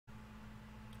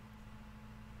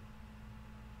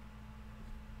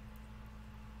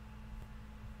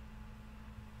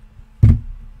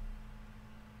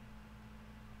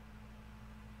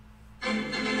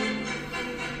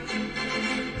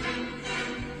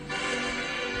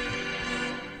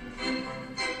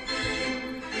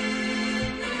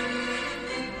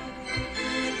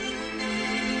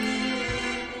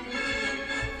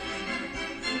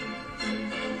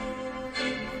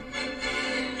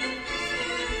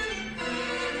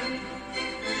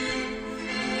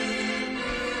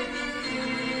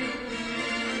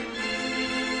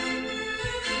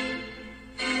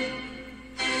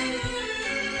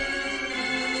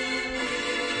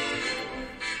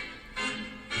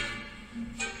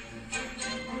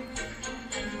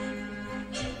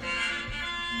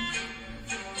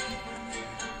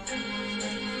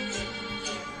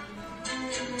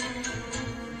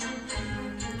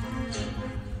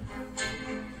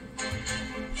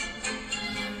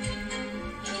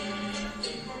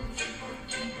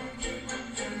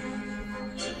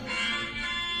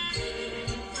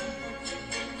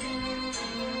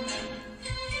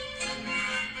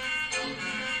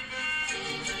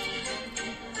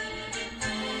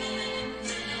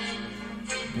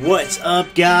What's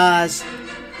up, guys?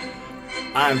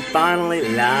 I'm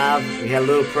finally live. We had a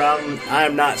little problem. I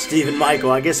am not Stephen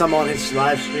Michael. I guess I'm on his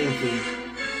live stream feed.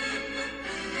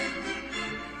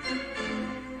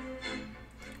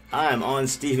 I am on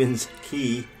Stephen's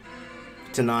key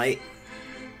tonight.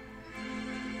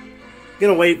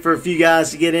 Gonna wait for a few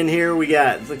guys to get in here.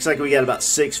 Looks like we got about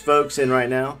 6 folks in right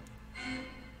now.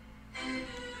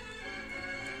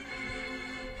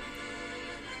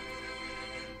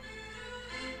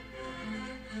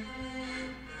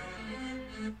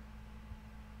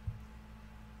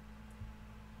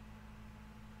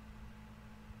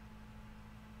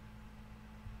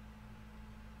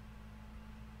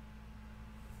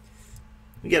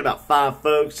 We got about 5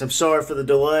 folks. I'm sorry for the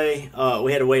delay.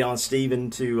 We had to wait on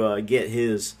Steven to get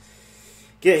his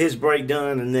break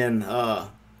done, and then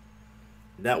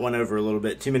that went over a little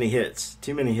bit. Too many hits.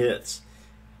 Too many hits.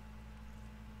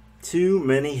 Too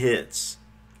many hits.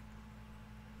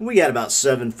 We got about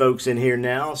 7 folks in here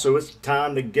now, so it's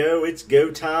time to go. It's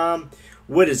go time.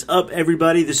 What is up,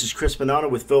 everybody? This is Chris Bonanno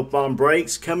with FIlthbomb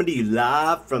Breaks, coming to you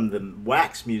live from the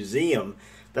Wax Museum.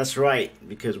 That's right,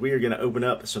 because we are going to open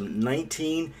up some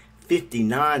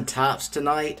 1959 tops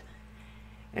tonight.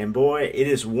 And boy, it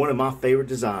is one of my favorite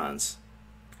designs.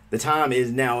 The time is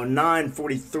now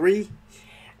 9:43,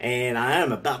 and I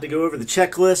am about to go over the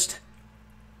checklist.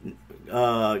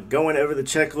 Going over the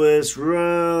checklist,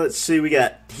 let's see, we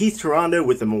got Heath Toronto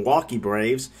with the Milwaukee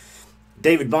Braves,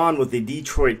 David Bond with the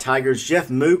Detroit Tigers, Jeff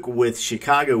Mook with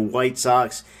Chicago White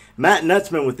Sox, Matt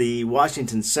Nutzman with the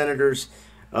Washington Senators,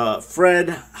 Fred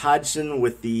Hodgson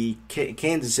with the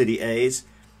Kansas City A's,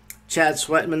 Chad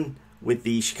Sweatman with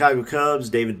the Chicago Cubs,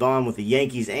 David Bond with the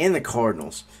Yankees and the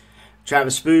Cardinals,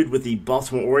 Travis Spood with the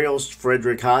Baltimore Orioles,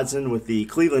 Frederick Hodgson with the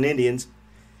Cleveland Indians.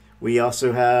 We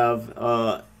also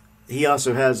have, he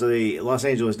also has the Los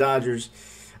Angeles Dodgers,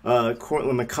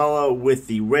 Cortland McCullough with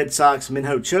the Red Sox,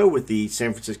 Minho Cho with the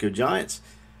San Francisco Giants.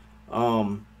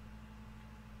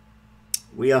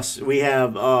 We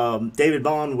have David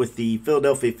Bond with the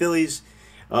Philadelphia Phillies,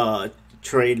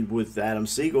 trade with Adam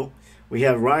Siegel. We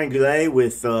have Ryan Goulet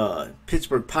with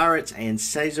Pittsburgh Pirates and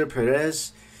Cesar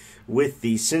Perez with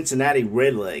the Cincinnati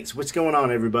Redlegs. What's going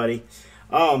on, everybody?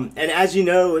 And as you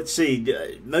know, let's see,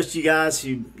 most of you guys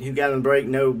who got on the break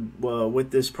know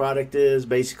what this product is.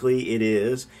 Basically, it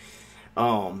is,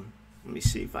 let me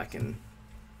see if I can,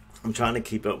 I'm trying to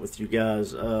keep up with you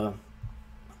guys.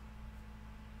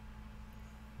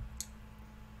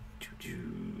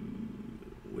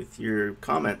 With your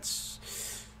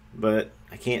comments, but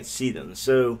I can't see them.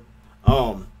 So,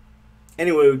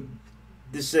 anyway,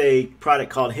 this is a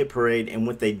product called Hit Parade, and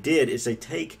what they did is they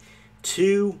take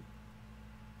two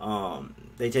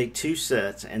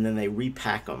sets and then they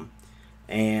repack them.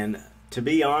 And to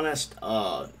be honest,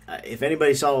 if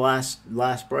anybody saw the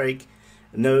last break,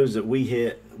 knows that we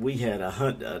had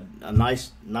a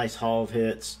nice haul of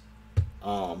hits.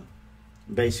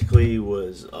 Basically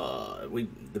was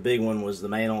the big one was the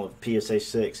mantle of PSA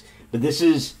 6, but this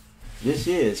is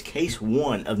case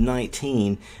 1 of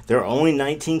 19. There are only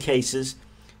 19 cases,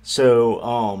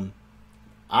 so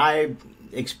I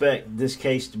expect this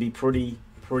case to be pretty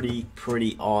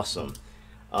awesome,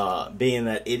 being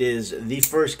that it is the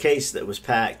first case that was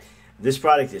packed. This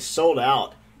product is sold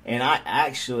out, and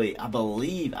I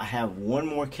believe I have one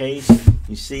more case.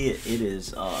 You see it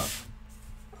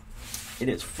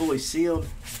is fully sealed,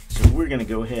 so we're going to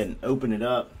go ahead and open it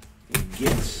up and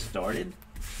get started.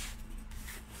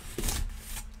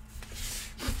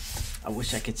 I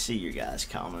wish I could see your guys'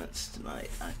 comments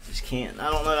tonight. I just can't. I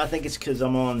don't know. I think it's because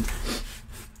I'm on.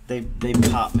 They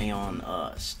popped me on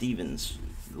Steven's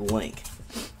link.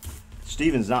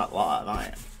 Steven's not live. I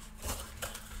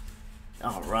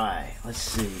am. All right. Let's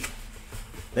see.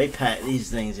 They pack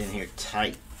these things in here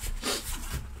tight.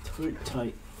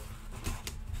 Tight.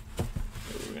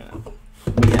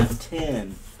 We have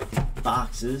 10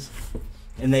 boxes,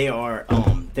 and they are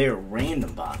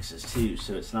random boxes too,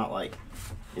 so it's not like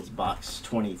it's box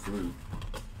 20 through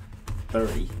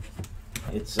 30.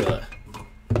 It's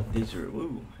these are,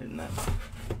 ooh, isn't that,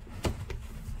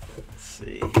 let's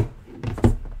see,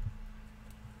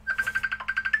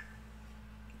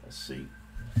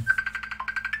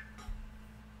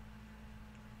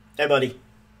 hey buddy,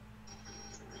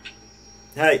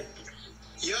 hey.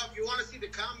 Yo, if you want to see the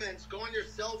comments, go on your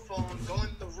cell phone, go in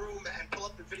the room, and pull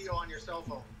up the video on your cell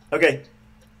phone. Okay.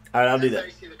 All right, I'll do that.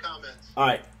 That's how you see the comments. All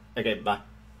right. Okay, bye.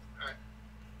 All right.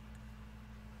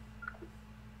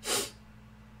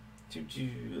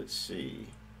 Let's see.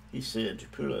 He said to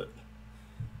pull up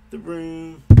the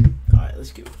room. All right,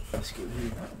 let's go. Let's go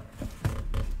here.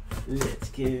 Let's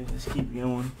go. Let's keep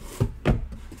going.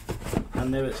 I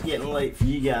know it's getting late for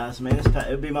you guys, man.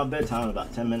 It'll be my bedtime in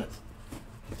about 10 minutes.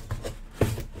 2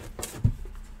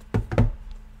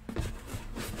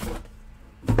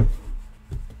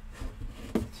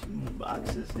 more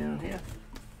boxes down here.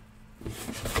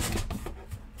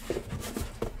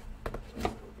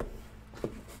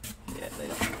 Yeah, they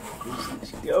don't. These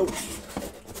things go.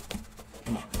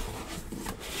 Come on.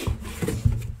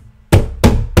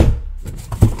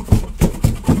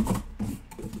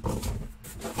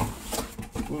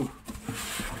 Ooh.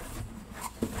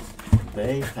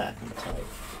 They pack them tight.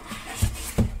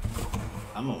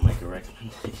 I'm gonna make a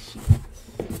recommendation,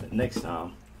 but next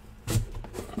time,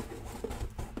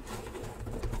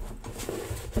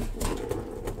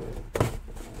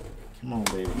 come on,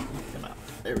 baby, come out.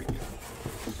 There we go.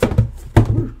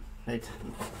 Woo.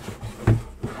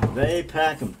 They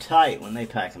pack them tight when they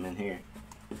pack them in here.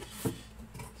 So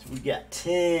we got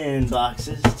 10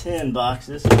 boxes. 10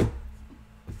 boxes. 1,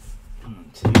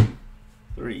 2,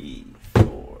 3,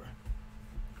 4,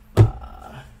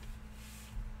 5.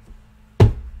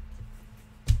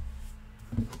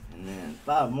 And then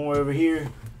 5 more over here.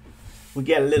 We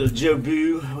got a little Joe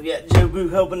Boo. We got Joe Boo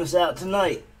helping us out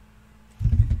tonight.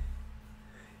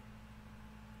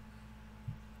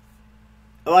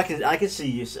 Oh, I can see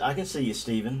you. I can see you,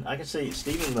 Steven. I can see you,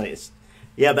 Steven. Like,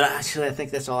 yeah, but actually, I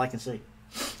think that's all I can see.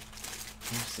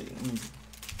 Let's see.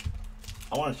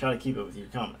 I want to try to keep up with your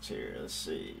comments here. Let's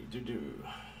see.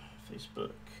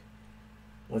 Facebook.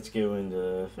 Let's go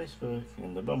into Facebook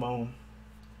and the FIlthbomb.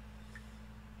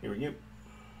 Here we go.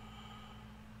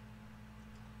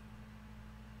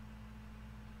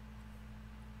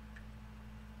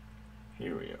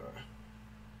 Here we are.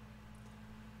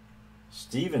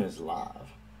 Steven is live.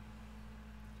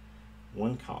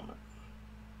 1 comment.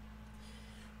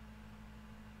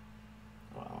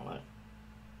 Well, I don't know.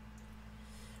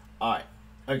 All right.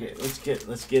 Okay, let's get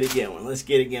it going. Let's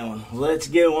get it going. Let's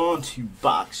go on to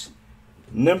box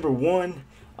number 1.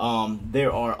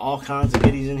 There are all kinds of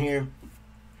goodies in here.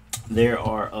 There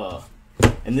are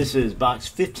and this is box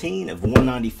 15 of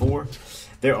 194.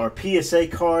 There are PSA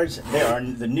cards.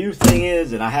 The new thing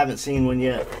is, and I haven't seen one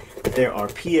yet, but there are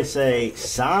PSA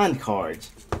signed cards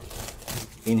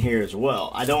in here as well.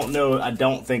 I don't know. I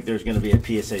don't think there's going to be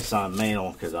a PSA signed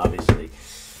Mantle, because obviously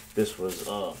this was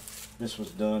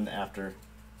done after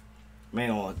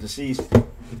Mantle deceased.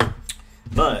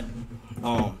 But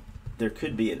there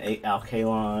could be an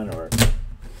Alkaline or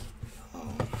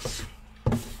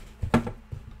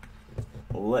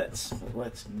let's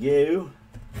go.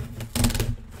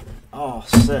 All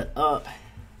set up.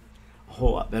 A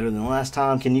whole lot better than last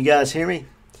time. Can you guys hear me?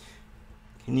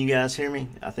 Can you guys hear me?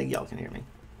 I think y'all can hear me.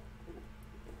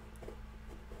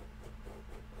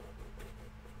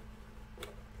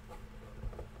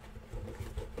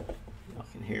 Y'all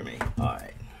can hear me. All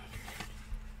right.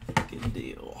 Good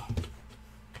deal.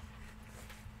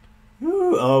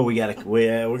 Woo. Oh,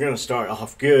 we're gonna start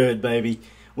off good, baby.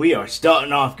 We are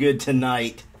starting off good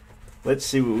tonight. Let's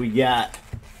see what we got.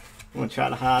 I'm gonna try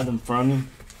to hide them from you.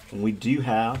 And we do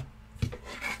have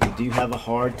a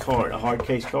hard card, a hard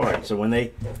case card. So when they're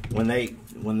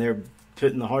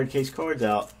putting the hard case cards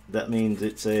out, that means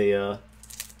it's a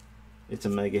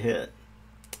mega hit.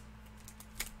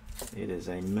 It is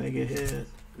a mega hit.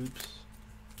 Oops.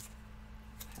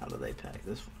 How do they pack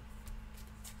this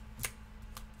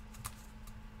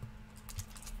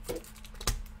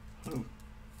one? Ooh.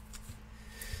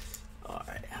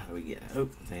 Alright, how do we get? Oh,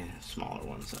 they're smaller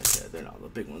ones like that. They're not the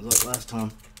big ones like last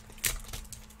time.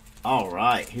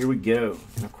 Alright, here we go.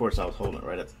 And of course, I was holding it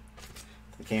right up to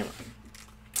the camera.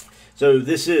 So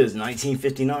this is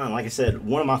 1959. Like I said,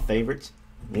 one of my favorites.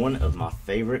 One of my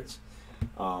favorites.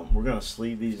 We're going to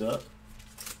sleeve these up.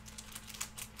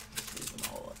 Sleeve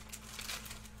them all up.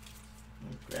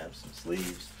 Grab some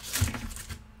sleeves.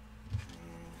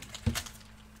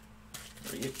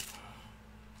 There we go.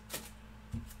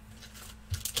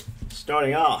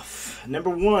 Starting off, number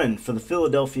 1 for the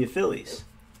Philadelphia Phillies,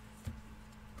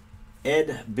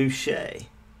 Ed Boucher.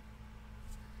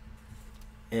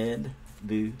 Ed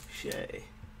Boucher.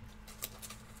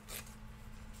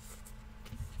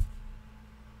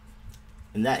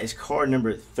 And that is card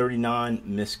number 39,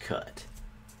 miscut.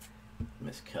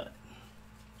 Miscut.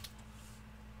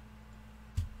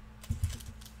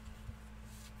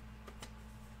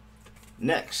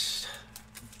 Next,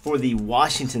 for the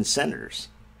Washington Senators,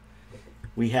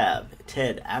 we have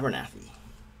Ted Abernathy.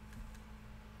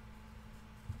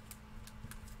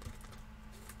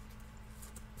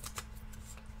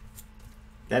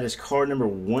 That is card number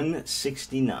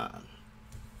 169.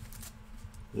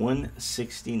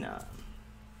 169.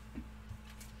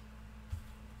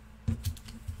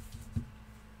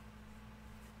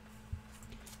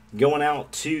 Going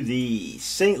out to the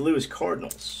St. Louis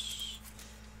Cardinals.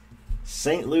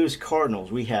 St. Louis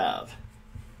Cardinals, we have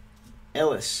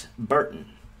Ellis Burton.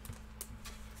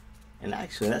 And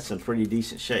actually, that's in pretty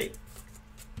decent shape.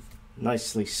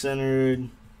 Nicely centered.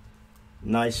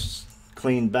 Nice,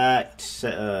 clean back.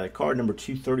 Card number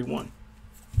 231.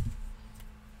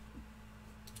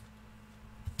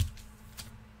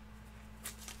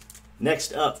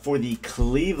 Next up for the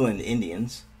Cleveland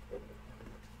Indians,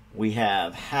 we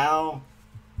have Hal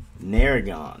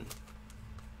Narragon.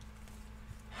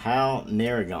 Hal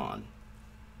Narragon.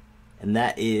 And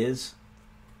that is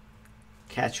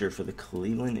catcher for the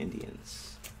Cleveland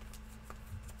Indians.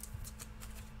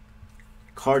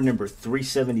 Card number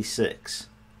 376.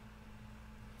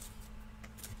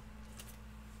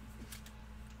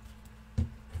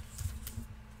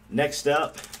 Next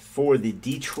up for the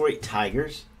Detroit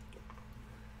Tigers,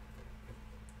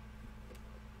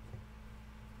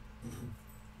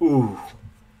 ooh.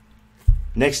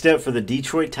 Next up for the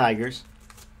Detroit Tigers,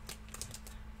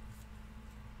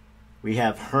 we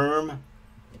have Herm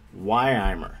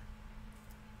Weiheimer.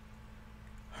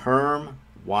 Herm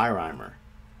Weiheimer.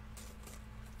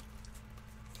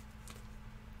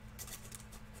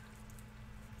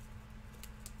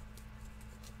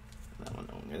 That one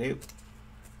I'm going to do.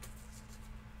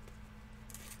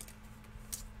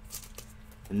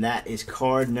 And that is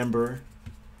card number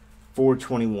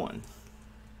 421.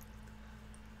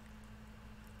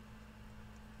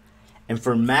 And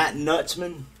for Matt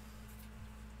Nutzman,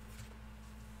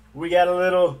 we got a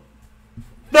little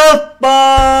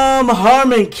FIlthbomb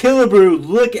Harmon Killebrew.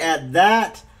 Look at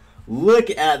that. Look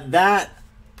at that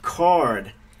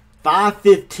card.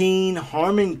 515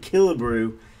 Harmon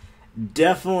Killebrew.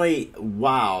 Definitely,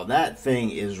 wow, that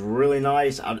thing is really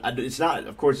nice. It's not,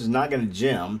 of course, it's not going to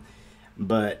gem,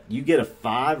 but you get a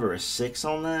 5 or a 6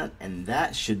 on that, and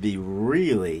that should be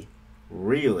really,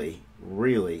 really,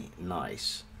 really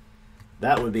nice.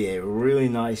 That would be a really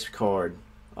nice card.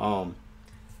 There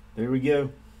we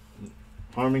go.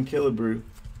 Harmon Killebrew.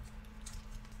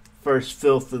 First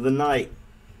filth of the night.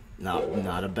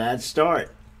 Not a bad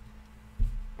start.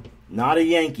 Not a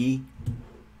Yankee,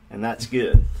 and that's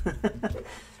good.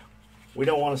 We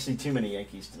don't want to see too many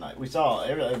Yankees tonight. We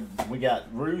got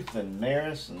Ruth and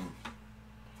Maris and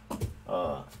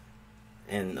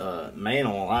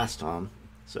Mantle last time.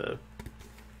 So,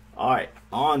 all right,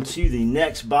 on to the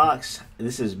next box.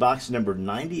 This is box number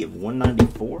 90 of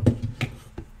 194.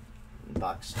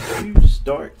 Box 2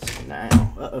 starts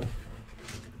now. Uh-oh.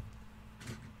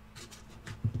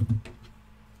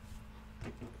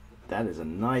 That is a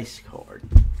nice card.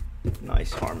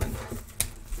 Nice Harmon.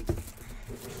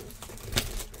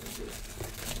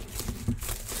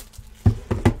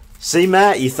 See,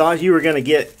 Matt, you thought you were going to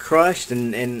get crushed,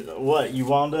 and what? You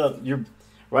wound up.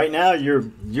 Right now. You're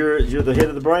the hit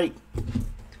of the break.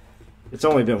 It's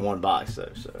only been one box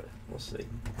though, so we'll see.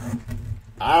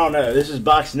 I don't know. This is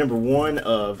box number 1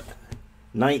 of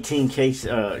 19 case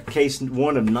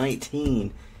 1 of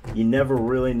 19. You never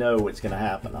really know what's going to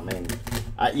happen. I mean,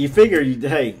 you figure,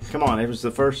 hey, come on, it was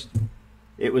the first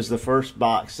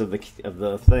box of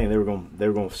the thing. They were going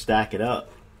to stack it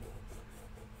up.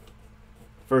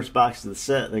 First box of the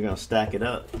set, they're going to stack it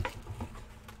up.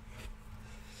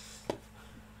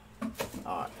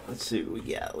 All right, let's see what we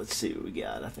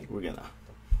got. I think we're going to.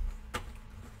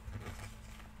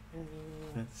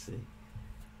 Let's see.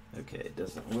 Okay, it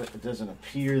doesn't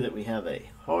appear that we have a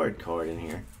hard card in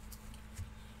here,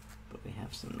 but we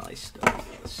have some nice stuff.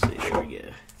 Let's see. There we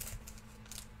go.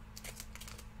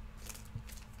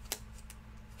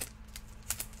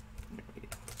 There we go.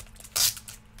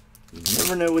 You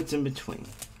never know what's in between.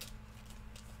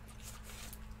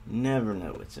 Never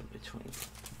know what's in between.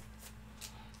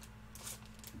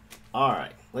 All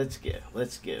right, let's go.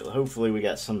 Let's go. Hopefully, we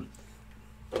got some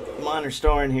minor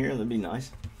star in here. That'd be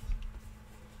nice.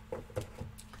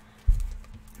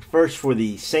 First for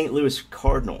the St. Louis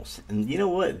Cardinals. And you know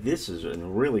what? This is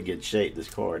in really good shape, this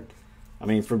card. I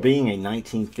mean, for being a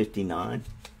 1959,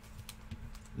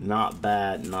 not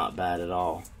bad at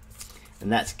all.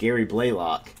 And that's Gary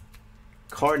Blaylock.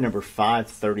 Card number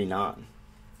 539.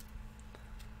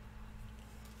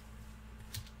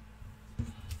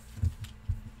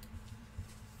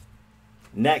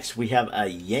 Next, we have a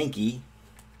Yankee.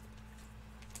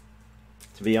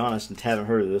 To be honest, I haven't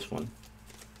heard of this one.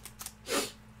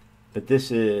 But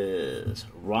this is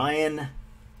Ryan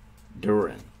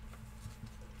Duran.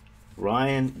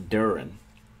 Ryan Duran.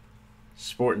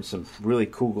 Sporting some really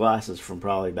cool glasses from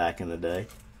probably back in the day.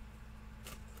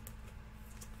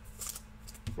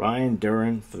 Ryan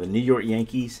Duran for the New York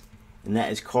Yankees. And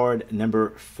that is card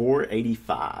number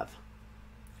 485.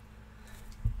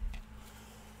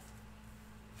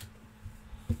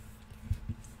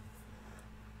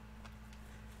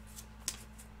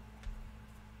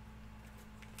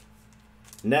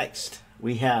 Next,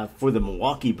 we have for the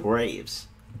Milwaukee Braves.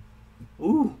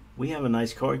 Ooh, we have a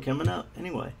nice card coming up.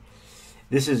 Anyway,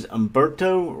 this is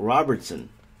Humberto Robertson.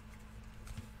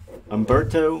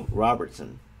 Humberto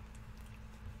Robertson,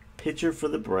 pitcher for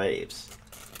the Braves.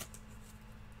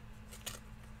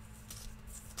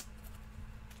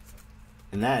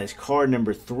 And that is card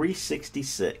number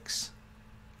 366.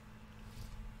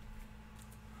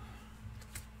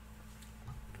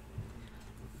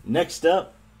 Next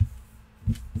up,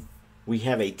 we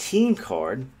have a team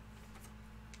card.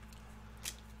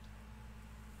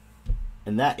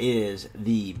 And that is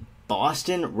the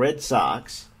Boston Red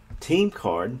Sox team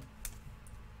card.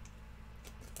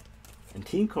 And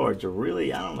team cards are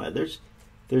really, I don't know,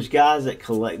 there's guys that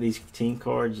collect these team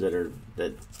cards that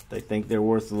they think they're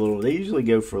worth a little. They usually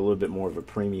go for a little bit more of a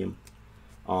premium.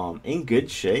 In good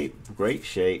shape, great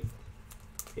shape.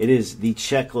 It is the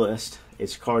checklist.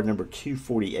 It's card number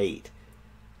 248.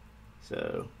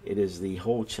 So it is the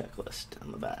whole checklist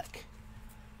on the back.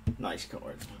 Nice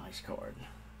card, nice card.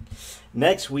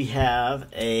 Next we have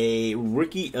a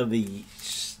rookie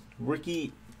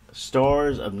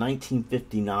stars of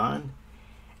 1959,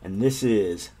 and this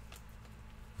is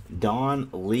Don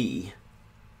Lee,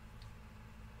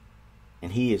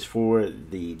 and he is for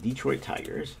the Detroit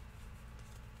Tigers.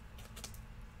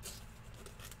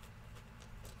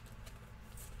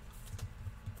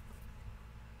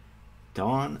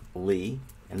 Don Lee,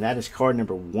 and that is card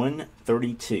number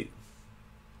 132.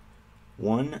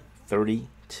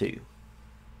 132.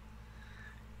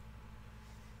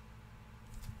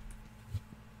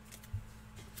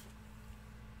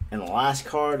 And the last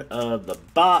card of the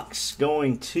box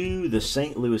going to the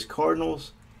St. Louis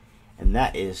Cardinals, and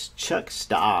that is Chuck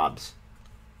Stobbs.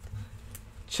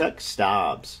 Chuck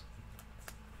Stobbs.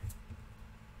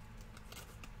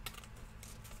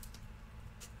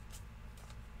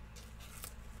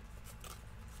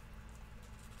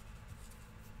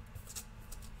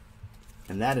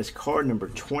 And that is card number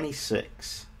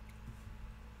 26.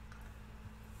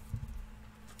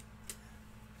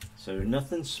 So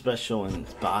nothing special in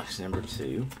box number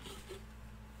 2.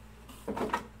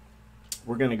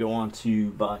 We're going to go on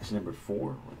to box number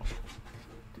 4.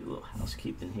 Do a little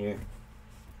housekeeping here.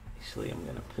 Actually, I'm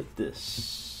going to put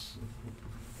this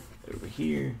over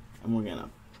here, and we're going to,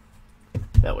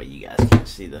 that way you guys can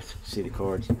see the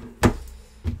cards.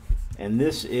 And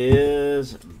this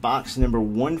is box number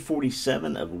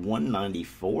 147 of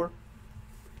 194.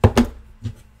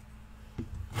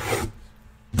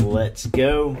 Let's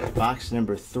go. Box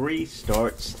number 3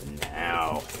 starts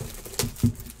now.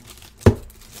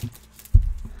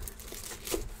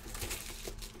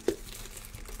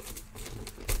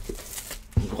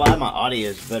 I'm glad my audio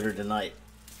is better tonight.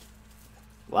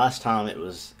 Last time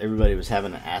everybody was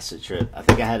having an acid trip. I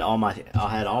think I had all my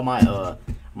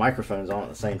microphones on at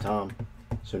the same time.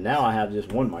 So now I have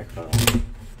just one microphone on.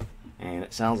 And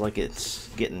it sounds like it's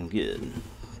getting good.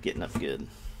 Getting up good.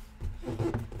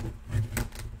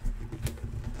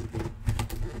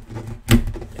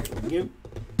 There we go.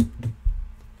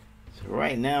 So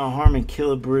right now, Harmon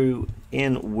Killebrew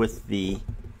in with the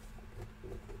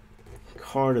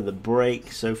card of the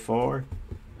break so far.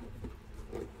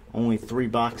 Only 3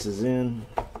 boxes in.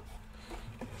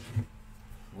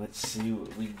 Let's see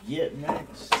what we get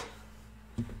next.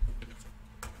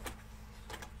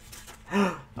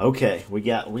 Okay, we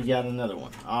got another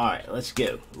one. All right, let's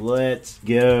go. Let's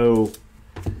go.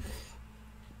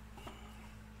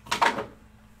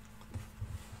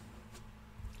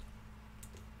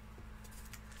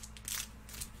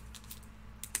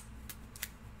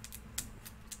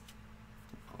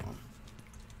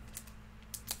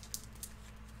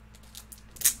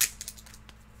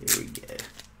 Here we go.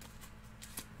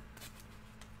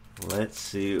 Let's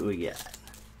see what we got.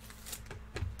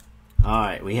 All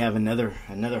right, we have another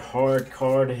hard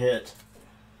card hit.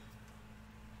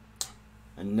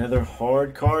 Another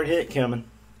hard card hit coming.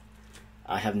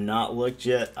 I have not looked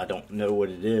yet. I don't know what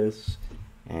it is,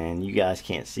 and you guys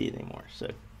can't see it anymore. So,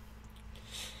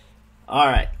 all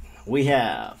right, we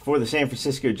have for the San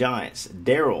Francisco Giants,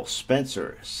 Darryl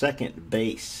Spencer, second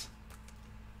base.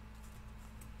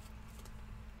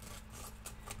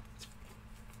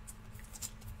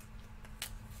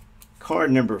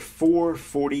 Card number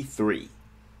 443.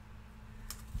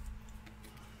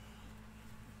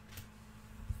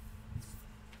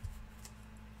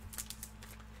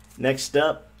 Next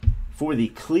up, for the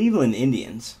Cleveland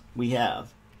Indians, we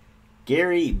have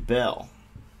Gary Bell.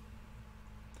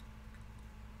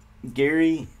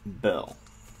 Gary Bell.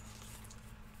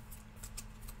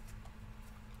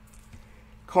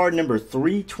 Card number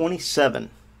 327.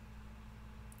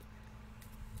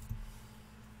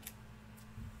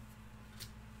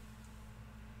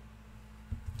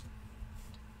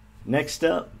 Next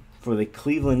up, for the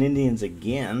Cleveland Indians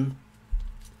again,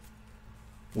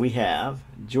 we have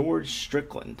George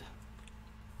Strickland.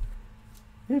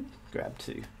 Oop, grab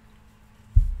 2.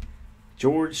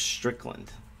 George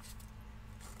Strickland.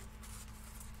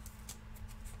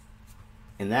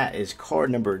 And that is card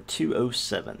number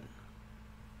 207.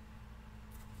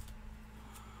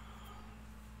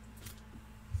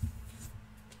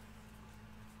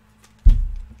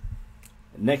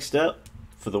 Next up,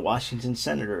 for the Washington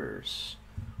Senators,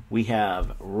 we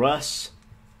have Russ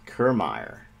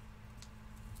Kermeyer.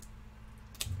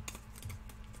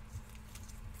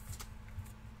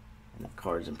 And that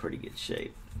card's in pretty good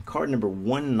shape. Card number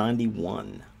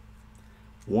 191.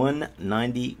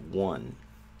 191.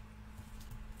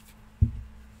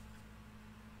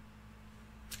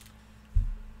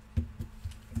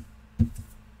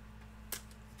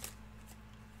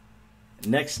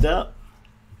 Next up,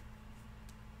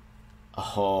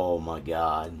 oh my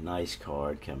God, nice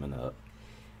card coming up.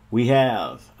 We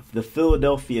have the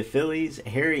Philadelphia Phillies,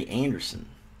 Harry Anderson.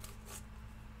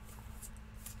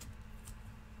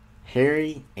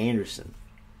 Harry Anderson.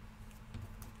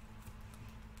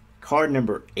 Card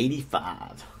number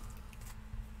 85.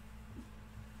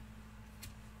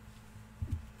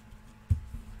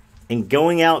 And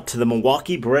going out to the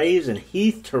Milwaukee Braves and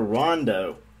Heath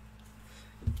Toronto,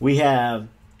 we have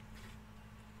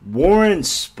Warren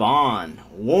Spahn.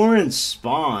 Warren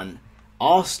Spahn,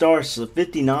 All-Star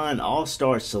 59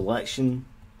 All-Star selection.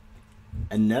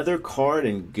 Another card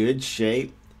in good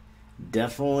shape.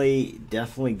 Definitely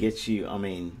gets you. I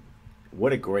mean,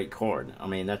 what a great card. I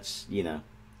mean, that's, you know,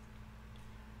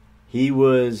 he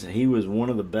was one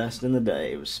of the best in the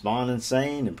day. It was Spawn and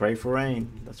Sane and Pray for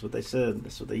Rain. That's what they said.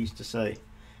 That's what they used to say.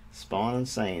 Spawn and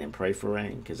Sane and Pray for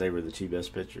Rain, because they were the 2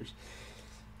 best pitchers.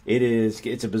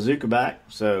 It's a bazooka back,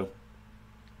 so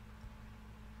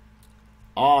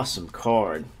awesome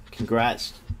card.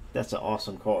 Congrats. That's an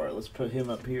awesome card. Let's put him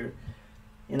up here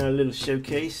in our little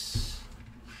showcase.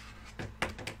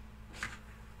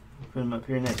 Put him up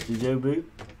here next to Joe Boo.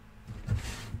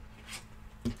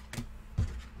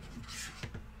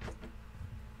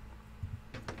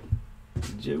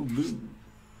 Joe Boo.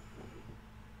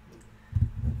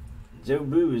 Joe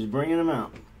Boo is bringing them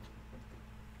out.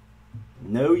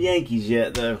 No Yankees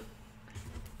yet, though.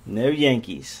 No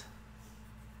Yankees.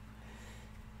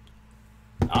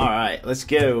 All right, let's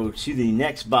go to the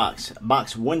next box.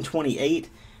 Box 128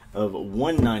 of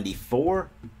 194.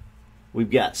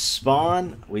 We've got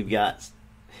Spawn. We've got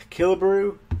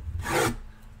Killebrew.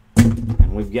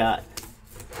 And we've got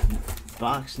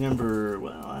box number,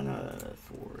 well, I know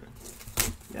 4.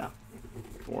 Yeah,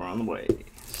 4 on the way.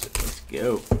 So let's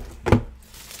go.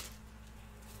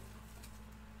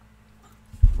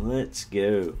 Let's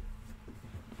go.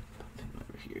 Put him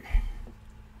over here.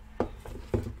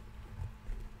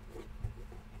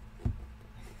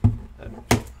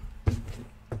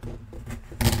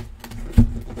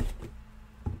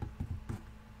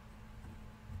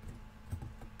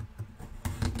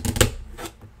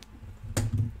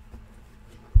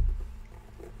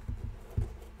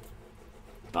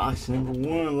 Box number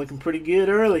 1 looking pretty good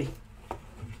early.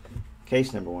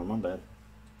 Case number 1, my bad.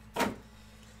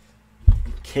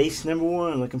 Case number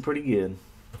 1 looking pretty good.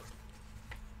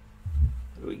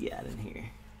 What do we got in here?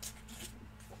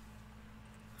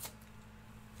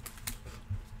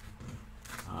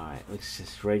 Alright, looks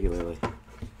just regularly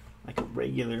like a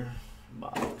regular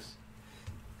box.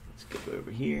 Let's go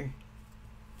over here.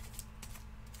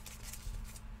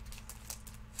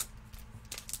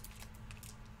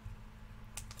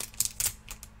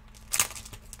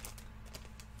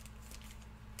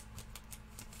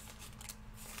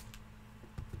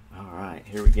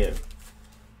 Here we go.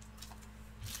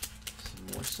 Some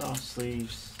more soft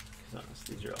sleeves.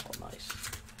 These are all nice.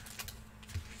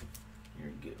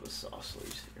 You're good with soft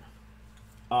sleeves here.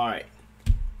 Alright.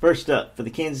 First up for the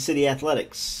Kansas City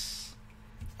Athletics,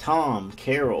 Tom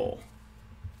Carroll.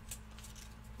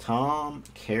 Tom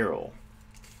Carroll.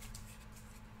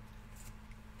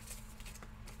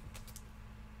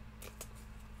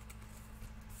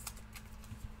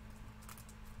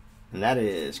 And that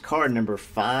is card number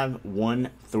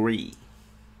 513.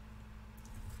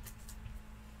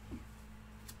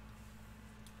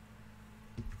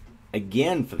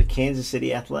 Again for the Kansas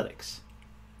City Athletics,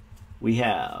 we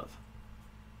got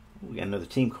another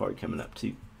team card coming up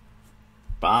too.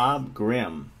 Bob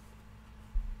Grimm.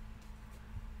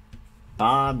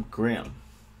 Bob Grimm.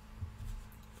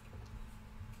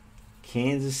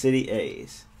 Kansas City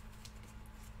A's,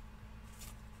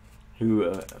 who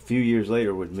a few years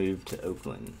later would move to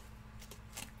Oakland.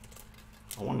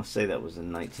 I want to say that was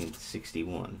in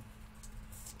 1961.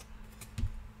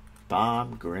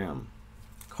 Bob Grimm.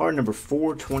 Card number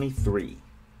 423.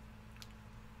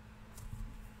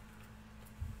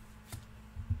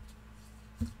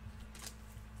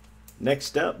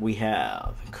 Next up, we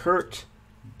have Kurt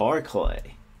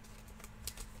Barclay.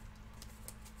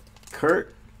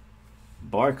 Kurt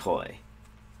Barclay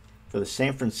for the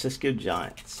San Francisco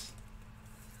Giants.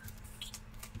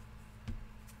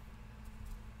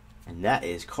 And that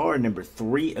is card number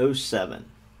 307.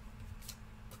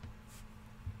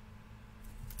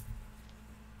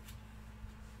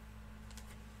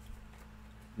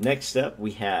 Next up,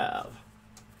 we have,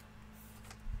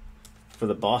 for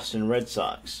the Boston Red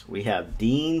Sox, we have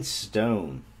Dean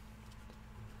Stone.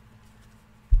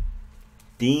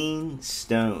 Dean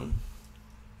Stone,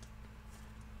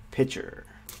 pitcher.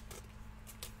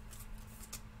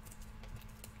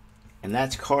 And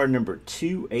that's card number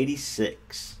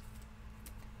 286.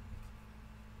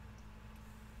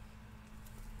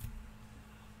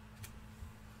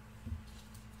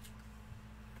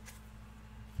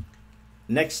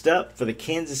 Next up, for the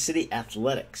Kansas City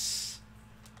Athletics,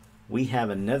 we have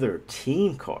another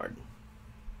team card.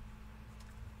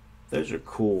 Those are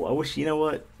cool. I wish, you know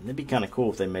what? It'd be kind of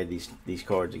cool if they made these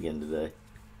cards again today.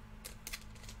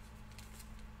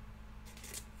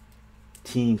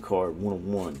 Team card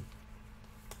 101.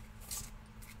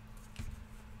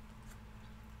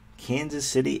 Kansas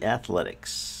City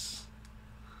Athletics.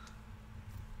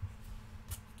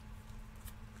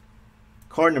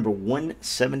 Card number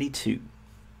 172.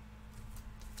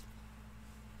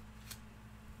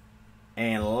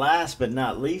 And last but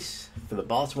not least, for the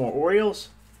Baltimore Orioles,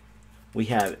 we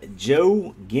have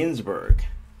Joe Ginsburg.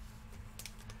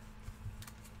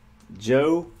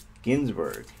 Joe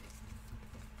Ginsburg.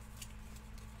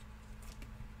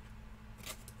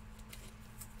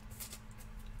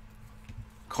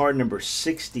 Card number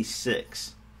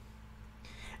 66.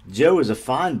 Joe is a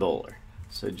fine bowler.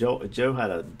 So Joe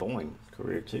had a bowling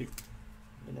career too.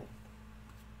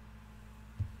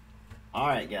 All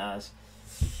right, guys.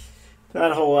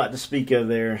 Not a whole lot to speak of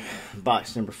there.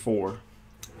 Box number 4.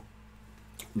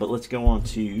 But let's go on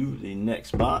to the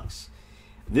next box.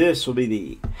 This will be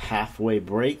the halfway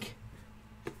break.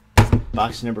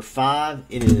 Box number 5.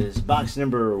 It is box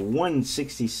number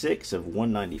 166 of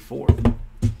 194.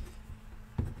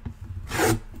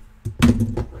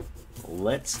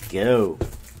 Let's go.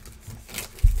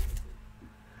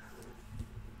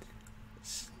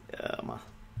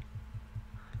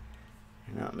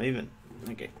 You're not moving.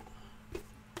 Okay.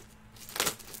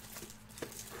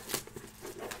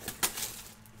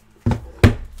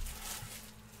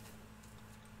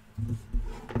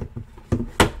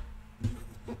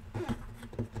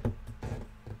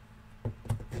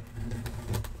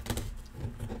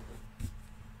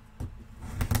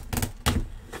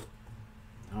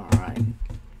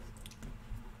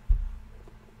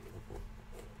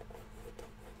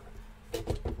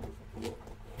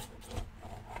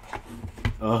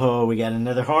 Oh, we got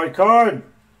another hard card.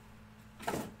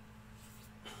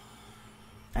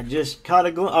 I just caught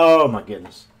a glimpse. Oh, my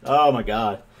goodness. Oh, my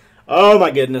God. Oh, my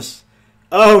goodness.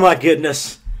 Oh, my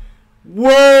goodness.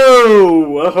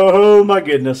 Whoa. Oh, my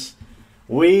goodness.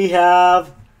 We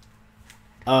have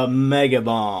a mega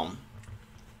bomb.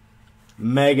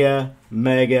 Mega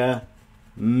bomb.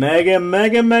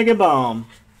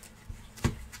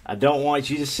 I don't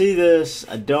want you to see this.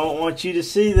 I don't want you to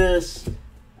see this.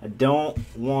 I don't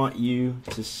want you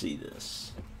to see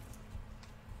this.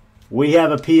 We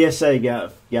have a PSA,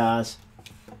 guys.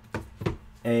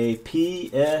 A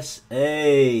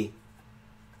PSA.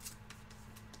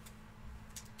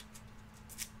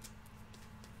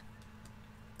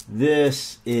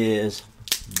 This is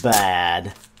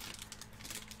bad.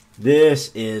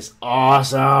 This is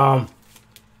awesome.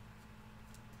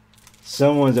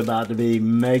 Someone's about to be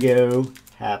mega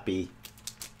happy.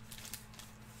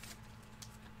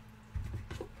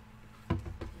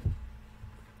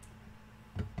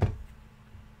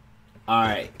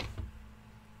 Alright.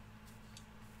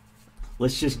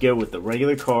 Let's just go with the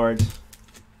regular cards.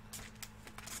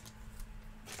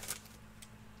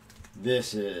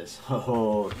 This is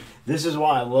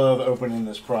why I love opening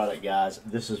this product, guys.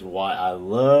 This is why I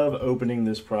love opening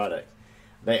this product.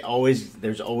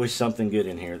 There's always something good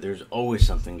in here. There's always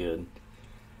something good.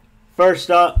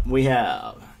 First up, we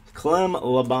have Clem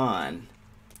Laban,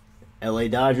 LA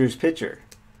Dodgers pitcher.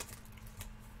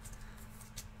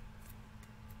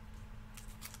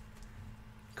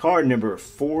 Card number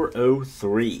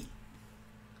 403.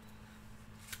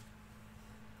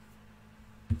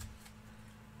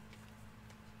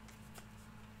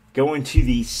 Going to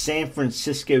the San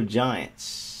Francisco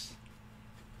Giants.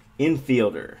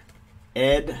 Infielder,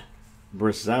 Ed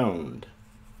Brisson.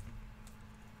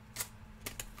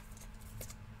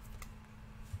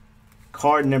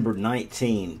 Card number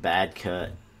 19, bad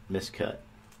cut, miscut,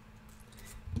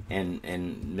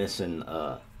 and missing.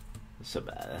 So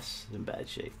bad. That's in bad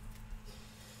shape.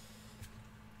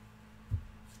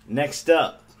 Next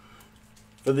up,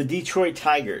 for the Detroit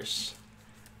Tigers,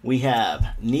 we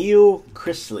have Neil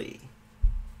Chrisley.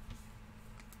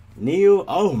 Neil,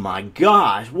 oh my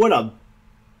gosh, what a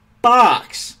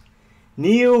box!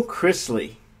 Neil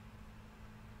Chrisley.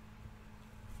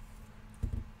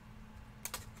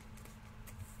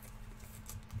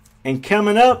 And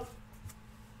coming up,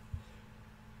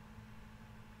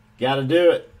 gotta do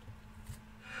it.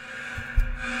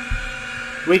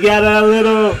 We got a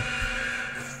little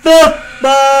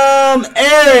FIlthbomb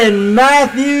Aaron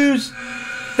Matthews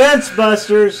Fence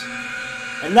Busters.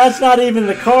 And that's not even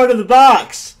the card of the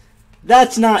box.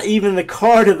 That's not even the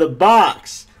card of the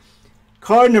box.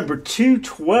 Card number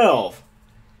 212.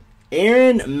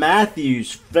 Aaron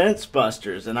Matthews Fence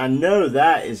Busters. And I know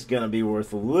that is going to be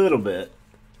worth a little bit.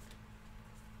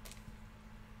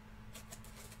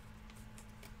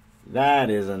 That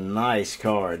is a nice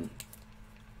card.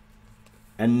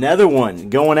 Another one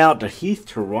going out to Heath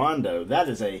Toronto. That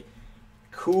is a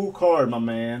cool card, my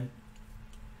man.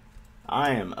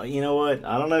 You know what?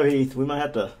 I don't know, Heath. We might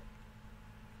have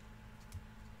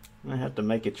to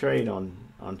make a trade on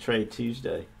Trade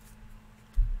Tuesday.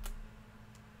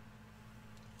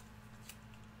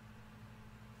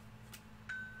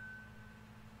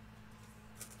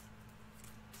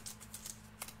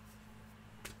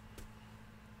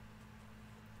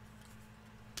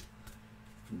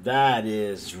 That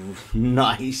is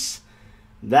nice.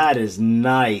 That is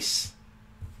nice.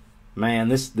 Man,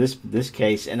 this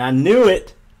case, and I knew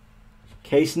it.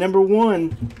 Case number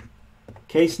 1.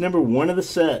 Case number 1 of the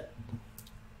set.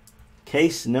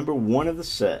 Case number 1 of the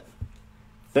set.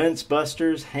 Fence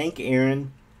Busters, Hank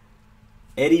Aaron,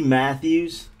 Eddie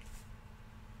Matthews.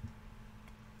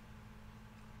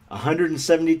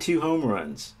 172 home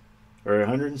runs. Or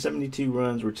 172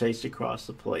 runs were chased across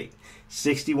the plate.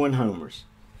 61 homers.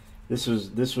 This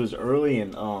was early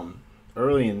in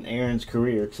Aaron's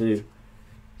career too.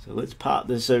 So let's pop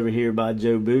this over here by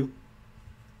Joe Boo.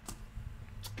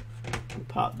 We'll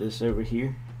pop this over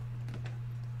here.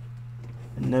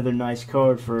 Another nice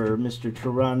card for Mr.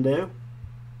 Toronto.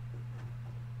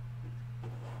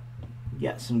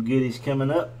 Got some goodies coming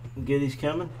up. Goodies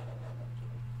coming.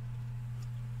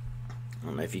 I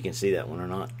don't know if you can see that one or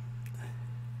not.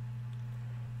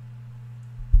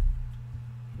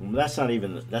 Well, that's not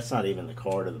even the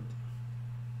card of the.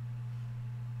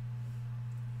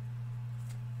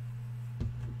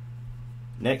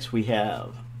 Next we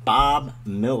have Bob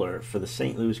Miller for the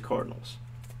St. Louis Cardinals.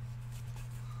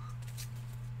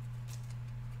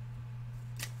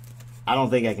 I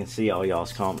don't think I can see all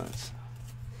y'all's comments.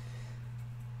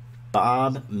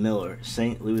 Bob Miller,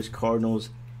 St. Louis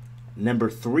Cardinals, number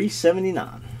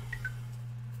 379.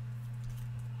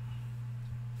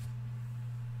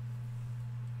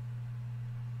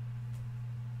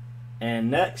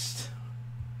 And next,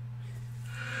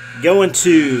 going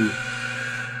to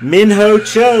Min-Ho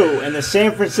Cho and the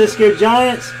San Francisco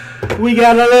Giants, we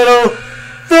got a little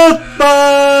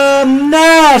FIlthbomb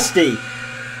Nasty.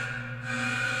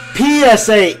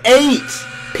 PSA 8.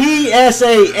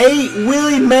 PSA 8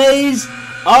 Willie Mays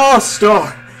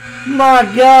All-Star. My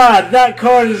God, that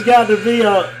card has got to be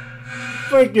a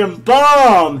freaking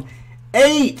bomb.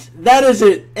 8. That is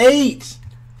it. 8.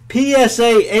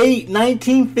 PSA 8,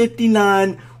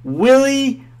 1959,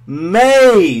 Willie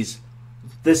Mays.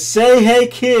 The Say Hey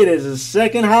Kid is the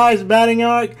second highest batting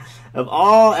arc of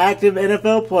all active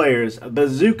NFL players. A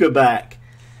bazooka back.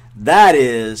 That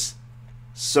is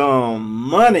some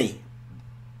money.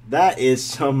 That is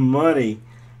some money.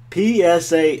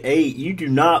 PSA 8. You do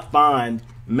not find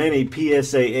many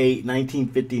PSA 8,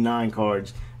 1959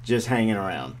 cards just hanging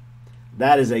around.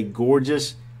 That is a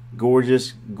gorgeous,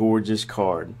 gorgeous, gorgeous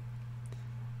card.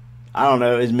 I don't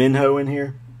know. Is Min-Ho in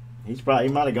here? He might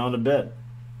have gone to bed.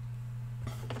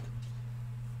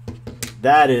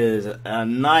 That is a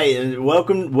nice.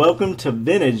 Welcome to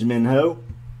vintage, Min-Ho.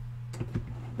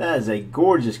 That is a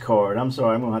gorgeous card. I'm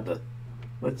sorry. I'm gonna have to.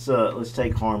 Let's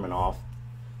take Harmon off.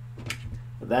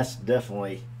 But that is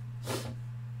definitely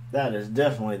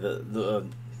the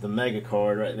mega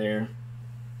card right there.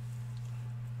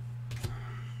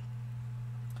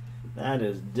 That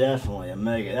is definitely a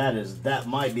mega. That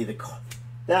might be the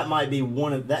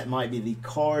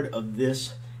card of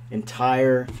this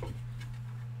entire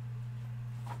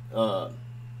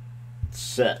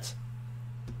set.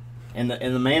 And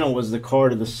the Mantle was the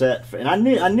card of the set. And I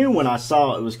knew when I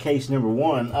saw it was case number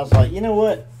 1. I was like, you know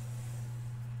what?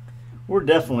 We're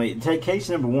definitely case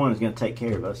number 1 is going to take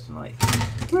care of us tonight.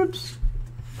 Whoops.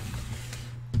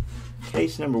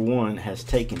 Case number 1 has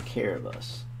taken care of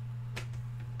us.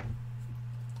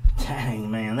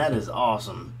 Dang, man, that is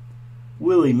awesome.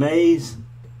 Willie Mays,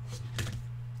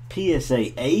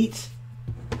 PSA 8.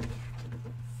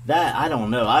 That, I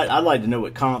don't know. I'd like to know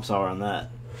what comps are on that.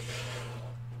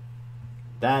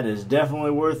 That is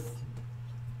definitely worth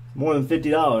more than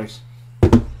 $50.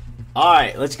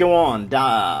 Alright, let's go on.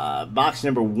 Box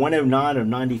number 109 of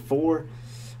 94.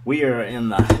 We are in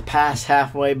the past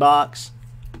halfway box.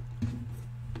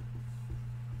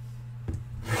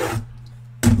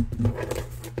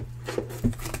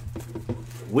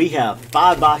 We have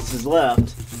 5 boxes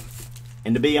left.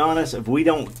 And to be honest, if we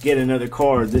don't get another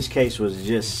card, this case was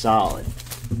just solid.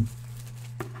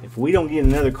 If we don't get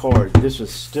another card, this was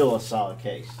still a solid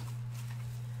case.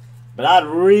 But I'd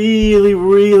really,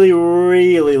 really,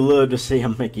 really love to see a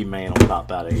Mickey Mantle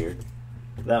pop out of here.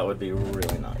 That would be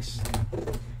really nice.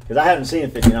 Because I haven't seen a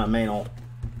 59 Mantle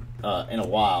in a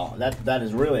while. That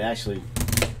is really actually...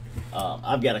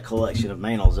 I've got a collection of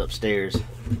Mantles upstairs.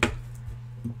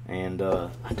 And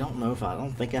I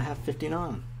don't think I have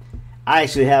 59. I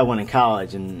actually had one in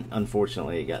college, and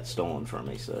unfortunately it got stolen from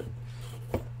me, so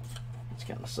it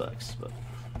kind of sucks. But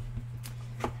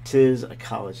 'tis a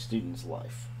college student's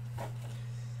life.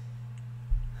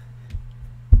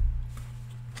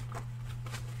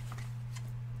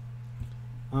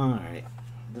 Alright,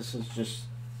 this is just,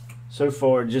 so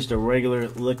far, just a regular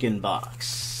looking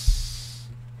box.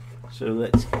 So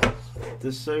let's get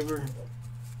this over.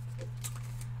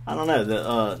 I don't know,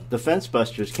 the Fence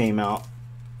Busters came out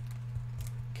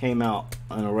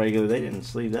on a regular. They didn't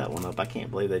sleeve that one up. I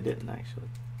can't believe they didn't, actually.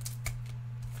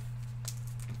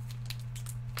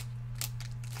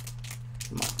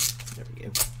 Come on, there we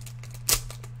go.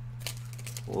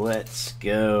 Let's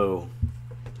go.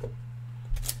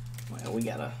 Well, we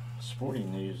got a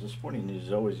Sporting News. The Sporting News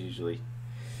is always usually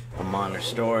a minor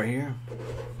star here.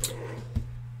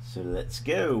 So let's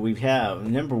go. We have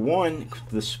number 1,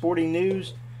 the Sporting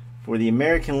News for the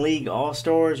American League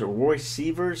All-Stars, Royce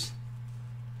Severs.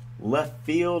 Left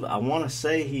field, I want to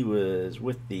say he was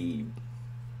with the,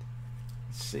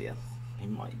 let's see, he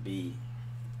might be,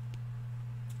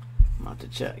 I'm about to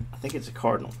check. I think it's a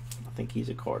Cardinal. I think he's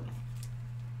a Cardinal.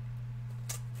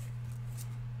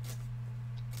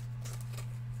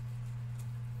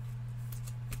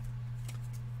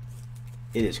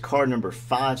 It is card number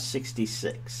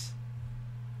 566.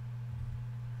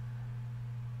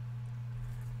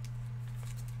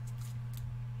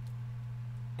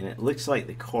 And it looks like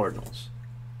the Cardinals.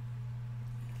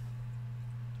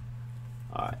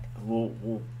 Alright,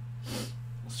 we'll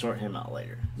sort him out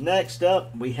later. Next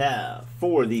up, we have,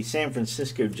 for the San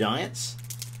Francisco Giants,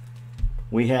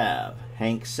 we have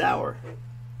Hank Sauer.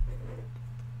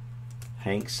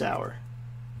 Hank Sauer.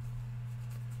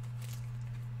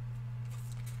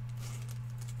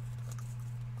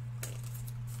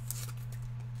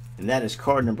 And that is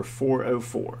card number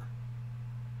 404.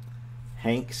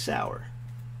 Hank Sauer.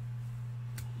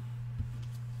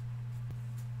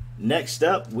 Next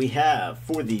up, we have,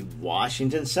 for the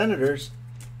Washington Senators,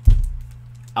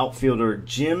 outfielder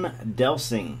Jim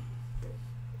Delsing.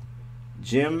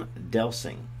 Jim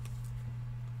Delsing.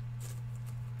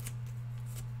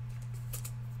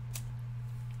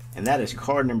 And that is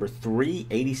card number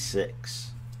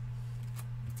 386.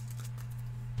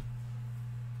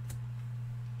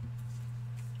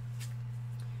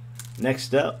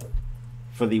 Next up,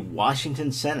 for the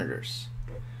Washington Senators,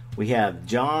 we have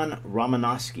John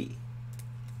Romanowski.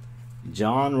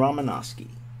 John Romanowski.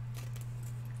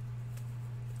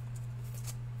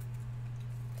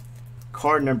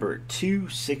 Card number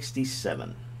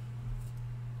 267.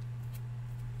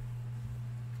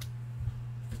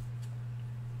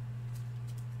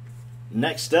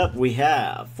 Next up, we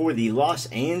have, for the Los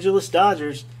Angeles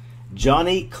Dodgers,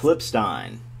 Johnny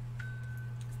Klipstein.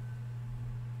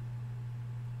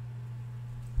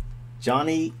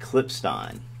 Johnny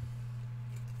Klipstein.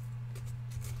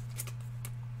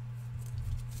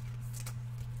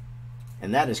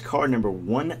 And that is card number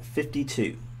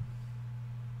 152.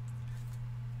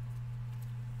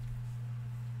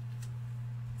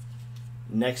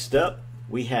 Next up,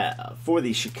 we have, for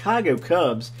the Chicago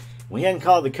Cubs, we hadn't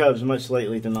called the Cubs much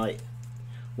lately tonight,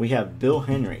 we have Bill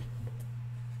Henry.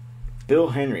 Bill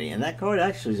Henry. And that card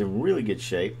actually is in really good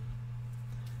shape.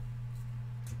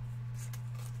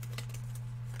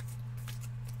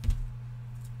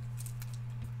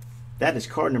 That is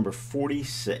card number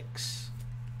 46.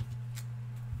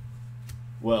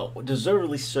 Well,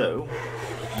 deservedly so.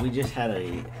 We just had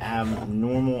a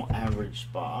normal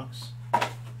average box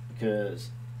because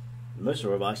most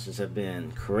of our boxes have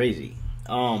been crazy.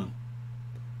 On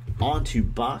to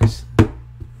box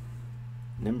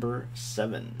number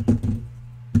 7.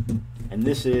 And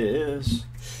this is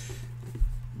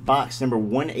box number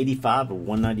 185 of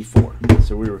 194.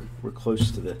 So we're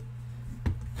close to the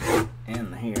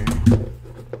end here.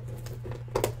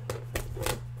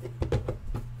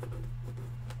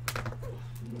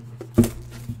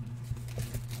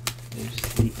 There's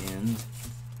the end.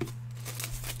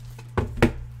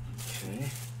 Okay.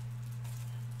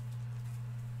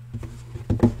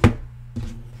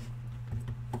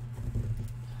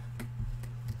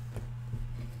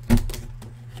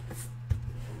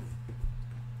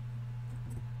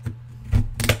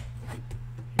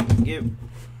 Here we go.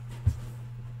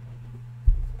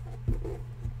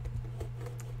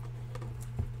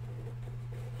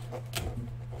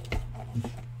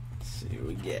 Let's see what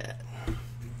we get.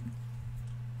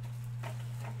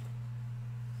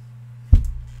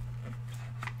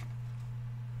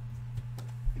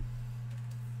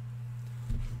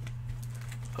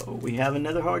 Oh, we have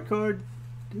another hard card?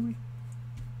 Do we?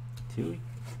 Do we?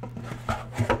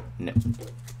 No.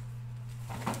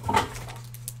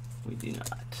 We do not.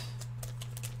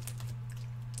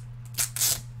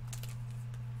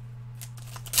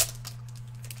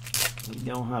 We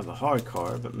don't have a hard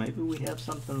card, but maybe we have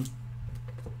something.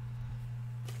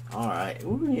 Alright.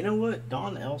 Ooh, you know what?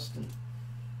 Don Elston.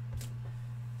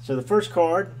 So the first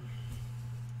card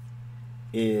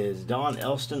is Don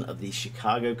Elston of the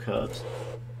Chicago Cubs.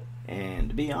 And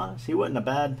to be honest, he wasn't a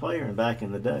bad player back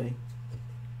in the day.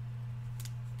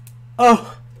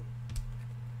 Oh!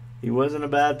 He wasn't a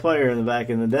bad player back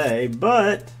in the day,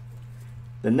 but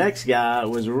the next guy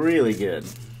was really good.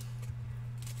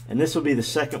 And this will be the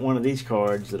second one of these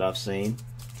cards that I've seen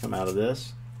come out of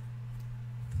this.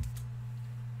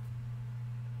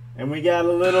 And we got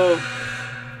a little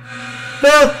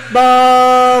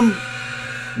FIlthbomb.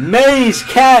 May's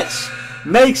catch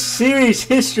makes series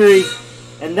history.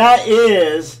 And that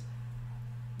is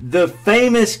the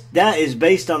famous, that is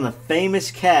based on the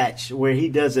famous catch where he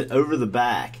does it over the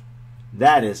back.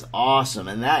 That is awesome.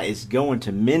 And that is going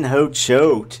to Minho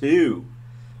Cho too.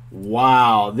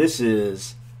 Wow, this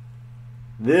is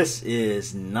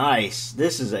nice.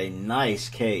 This is a nice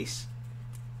case.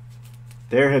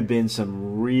 There have been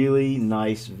some really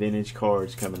nice vintage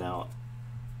cards coming out.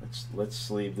 Let's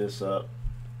sleeve this up.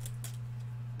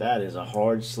 That is a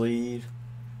hard sleeve.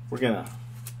 We're gonna,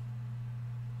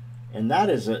 and that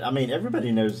is a, I mean,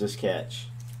 everybody knows this catch.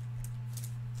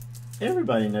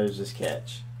 Everybody knows this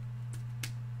catch.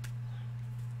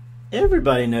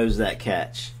 Everybody knows that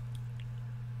catch.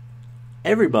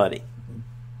 Everybody.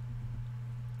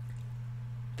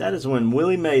 That is when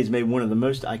Willie Mays made one of the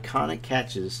most iconic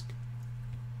catches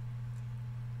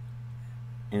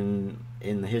in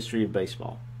the history of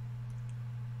baseball.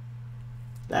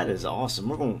 That is awesome.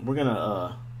 We're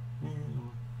gonna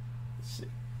let's see.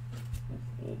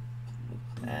 We'll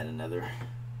add another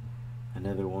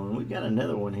one. We've got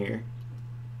another one here,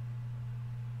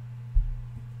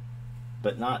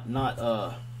 but not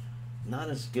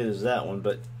as good as that one.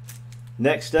 But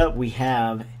next up we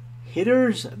have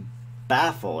Hitters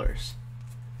Bafflers,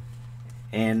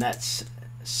 and that's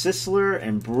Sisler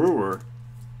and Brewer,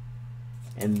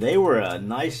 and they were a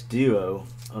nice duo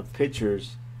of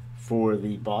pitchers for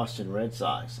the Boston Red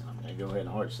Sox. And I'm going to go ahead and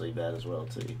hard sleeve that as well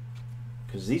too,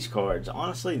 because these cards,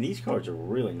 honestly, these cards are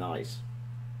really nice.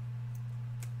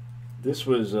 This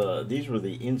was these were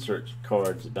the insert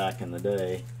cards back in the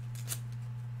day,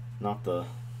 not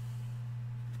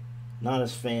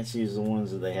as fancy as the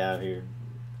ones that they have here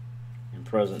in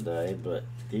present day, but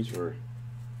these were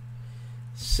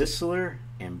Sisler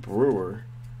and Brewer,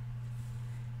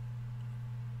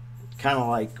 kind of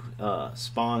like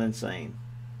Spawn Insane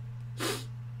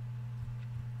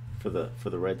for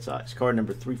the Red Sox. Card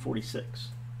number 346.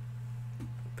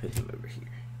 Put him over here.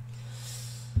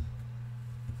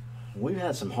 We've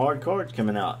had some hard cards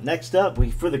coming out. Next up,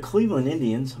 for the Cleveland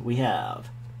Indians, we have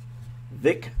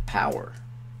Vic Power.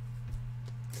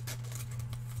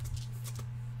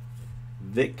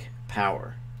 Vic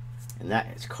Power. And that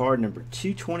is card number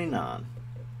 229.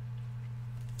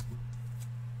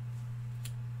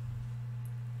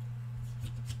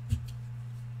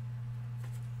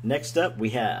 Next up, we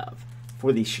have,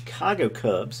 for the Chicago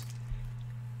Cubs,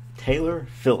 Taylor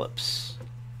Phillips.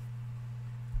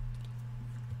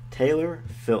 Taylor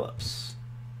Phillips.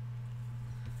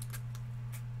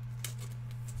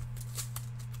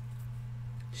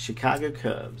 Chicago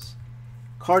Cubs.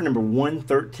 Card number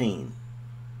 113.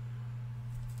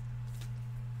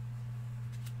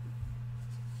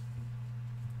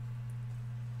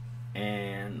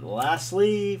 And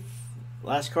lastly,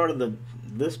 last card of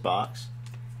this box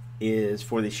is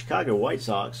for the Chicago White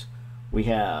Sox. We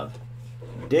have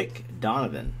Dick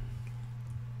Donovan.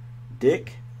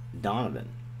 Dick Donovan.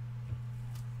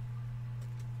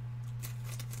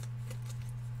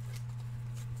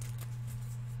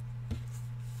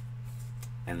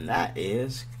 And that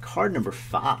is card number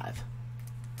 5.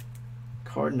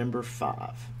 Card number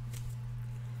 5.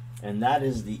 And that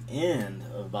is the end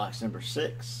of box number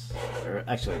 6. Or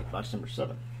actually, box number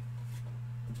 7.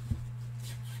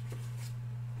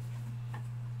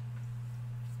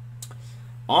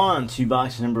 On to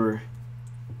box number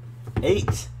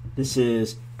 8. This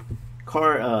is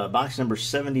box number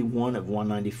 71 of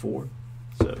 194.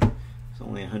 So it's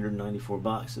only 194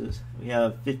 boxes. We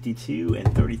have 52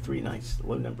 and 33 nice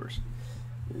low numbers.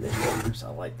 Low numbers. I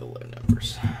like the low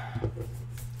numbers.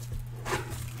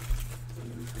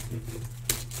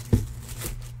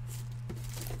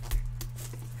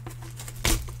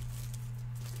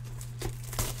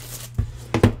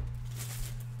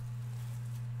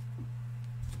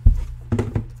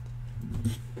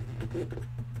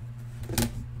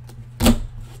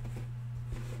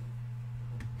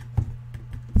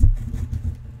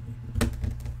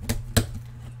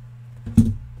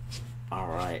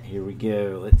 Alright, here we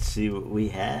go. Let's see what we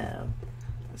have.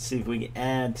 Let's see if we can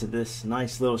add to this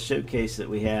nice little showcase that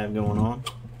we have going on.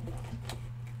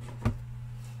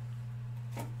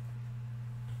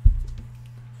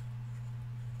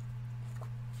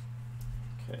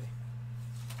 Okay.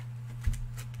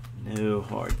 No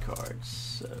hard cards,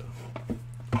 so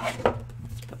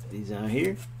let's put these out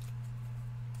here.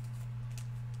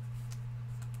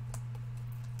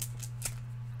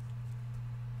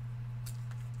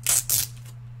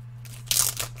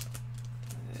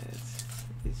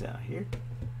 Out here.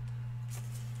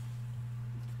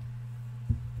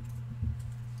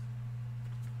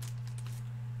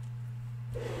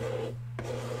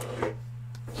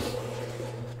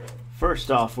 First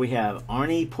off, we have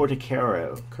Arnie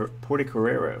Portocarrero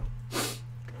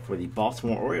for the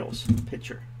Baltimore Orioles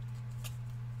pitcher.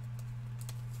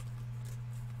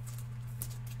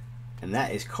 And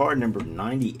that is card number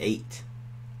 98.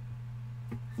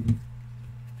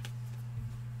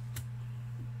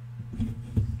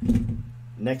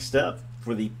 Next up,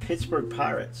 for the Pittsburgh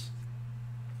Pirates,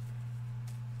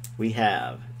 we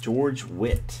have George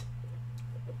Witt.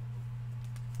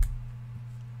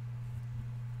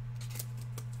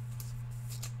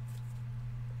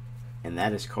 And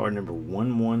that is card number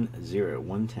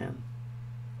 110.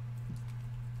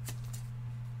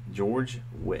 George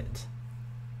Witt.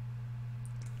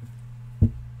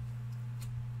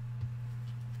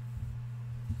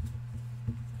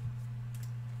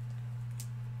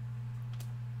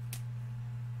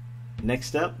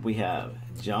 Next up, we have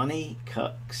Johnny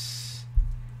Cucks,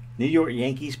 New York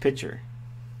Yankees pitcher.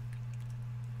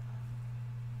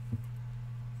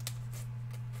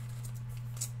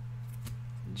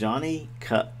 Johnny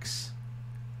Cucks.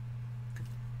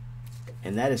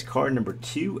 And that is card number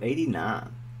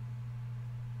 289.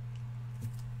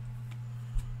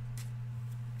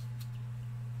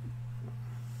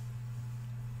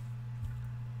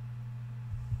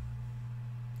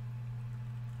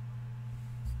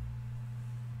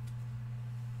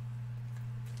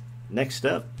 Next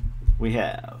up, we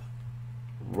have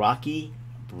Rocky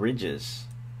Bridges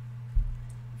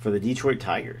for the Detroit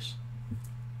Tigers.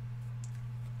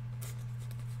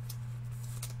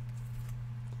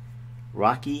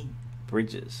 Rocky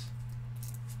Bridges.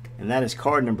 And that is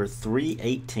card number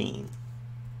 318.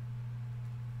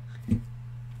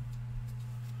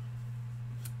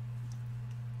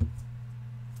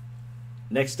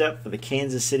 Next up, for the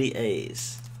Kansas City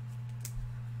A's,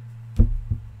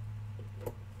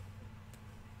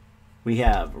 we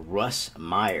have Russ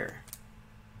Meyer.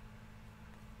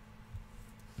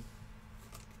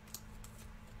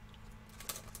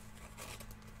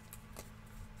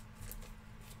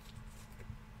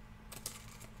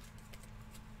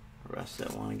 Russ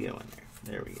don't want to go in there.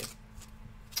 There we go.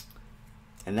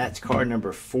 And that's card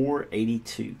number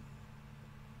 482.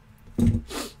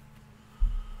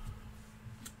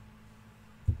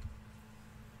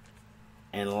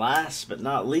 And last but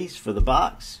not least, for the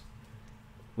box,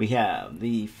 we have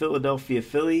the Philadelphia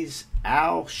Phillies,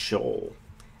 Al Scholl.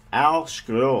 Al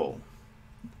Scroll.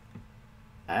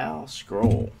 Al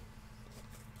Scroll.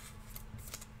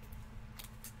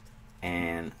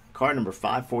 And card number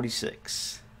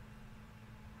 546.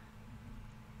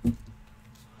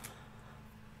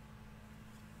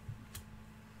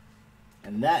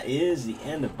 And that is the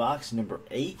end of box number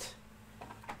 8.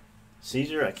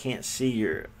 Caesar, I can't see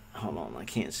your... Hold on, I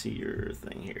can't see your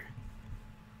thing here.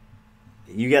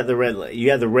 You got the red. You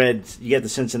got the Reds. You got the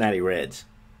Cincinnati Reds.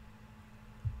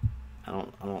 I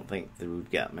don't think that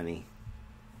we've got many.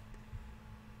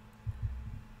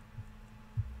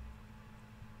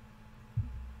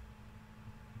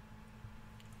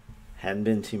 Hadn't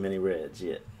been too many reds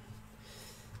yet.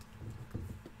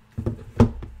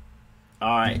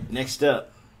 Alright, next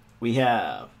up, we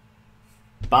have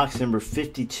box number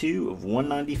 52 of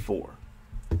 194.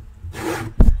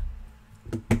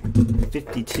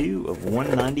 52 of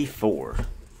 194.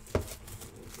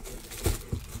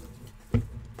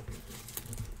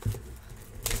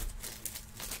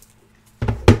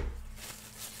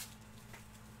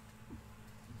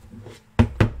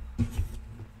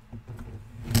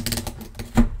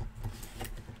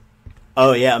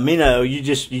 Oh yeah, Mino, you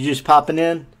just popping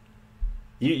in?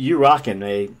 You rocking,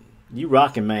 man. You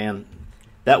rocking, man.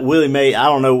 That Willie Mays, I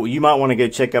don't know. You might want to go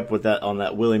check up with that on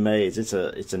that Willie Mays. It's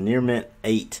a near mint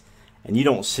 8, and you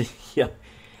don't see. Yeah,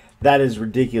 that is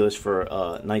ridiculous for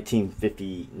a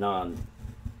 1959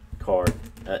 card.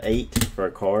 8 for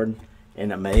a card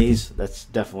in a Mays. That is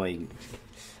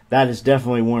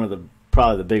definitely one of the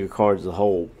probably the bigger cards of the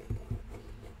whole.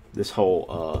 This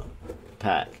whole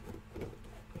pack.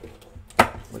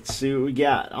 Let's see what we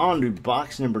got. On to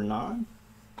box number 9.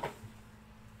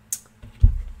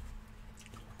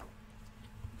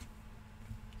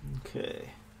 Okay.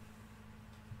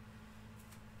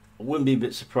 I wouldn't be a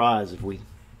bit surprised if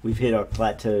we've hit our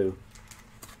plateau,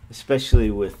 especially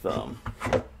with the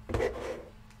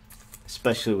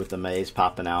Mays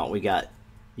popping out. You got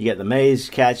the Mays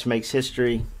catch makes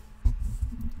history.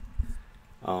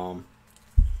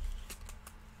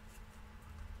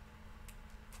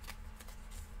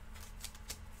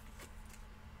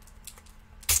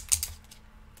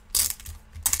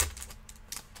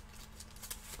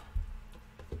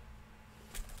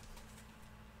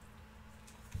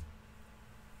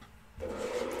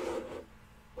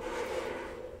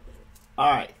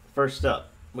 Alright, first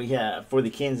up, we have for the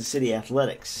Kansas City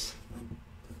Athletics,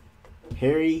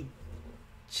 Harry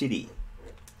Chidi.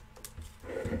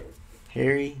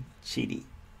 Harry Chidi.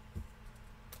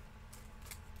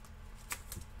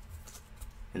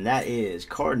 And that is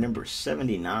card number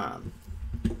 79.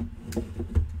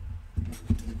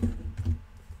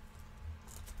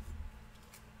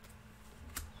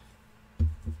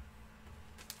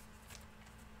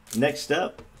 Next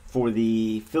up, for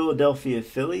the Philadelphia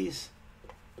Phillies,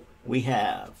 we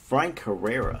have Frank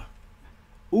Herrera.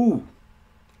 Ooh,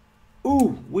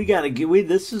 we gotta get.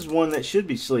 This is one that should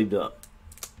be sleeved up.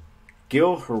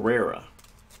 Gil Herrera,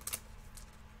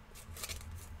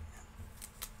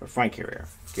 or Frank Herrera,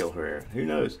 Gil Herrera. Who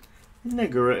knows? Isn't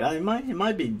that Guerrero? It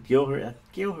might be Gil Herrera.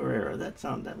 Gil Herrera. That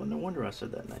no wonder I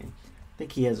said that name. I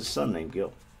think he has a son named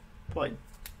Gil. Played.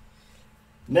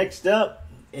 Next up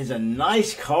is a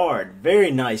nice card, very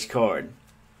nice card.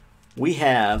 We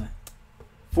have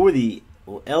for the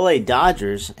LA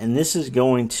Dodgers, and this is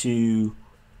going to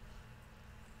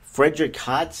Frederick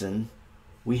Hodgson.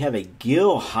 We have a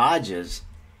Gil Hodges,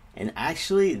 and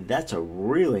actually that's a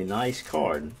really nice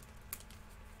card.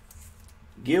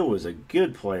 Gil was a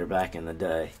good player back in the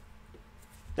day.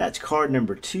 That's card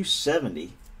number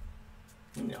 270.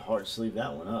 I need to hard sleeve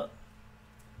that one up.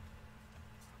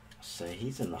 Say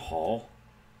he's in the Hall.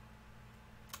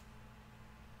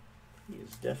 He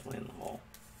is definitely in the Hall.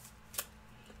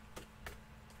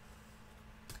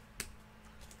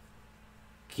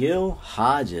 Gil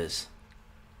Hodges.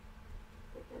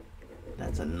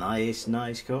 That's a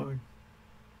nice card.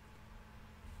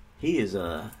 He is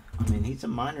he's a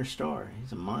minor star.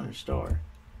 He's a minor star.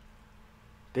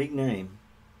 Big name.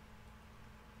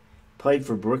 Played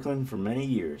for Brooklyn for many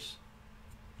years.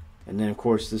 And then, of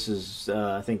course, this is,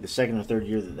 I think, the second or third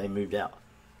year that they moved out.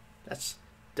 That's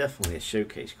definitely a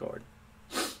showcase card.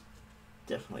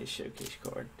 Definitely a showcase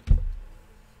card.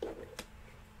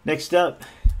 Next up,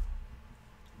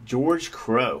 George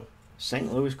Crow,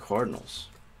 St. Louis Cardinals.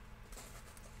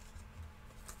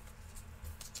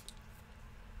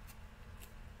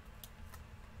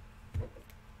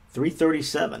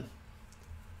 $337.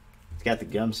 It's got the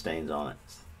gum stains on it.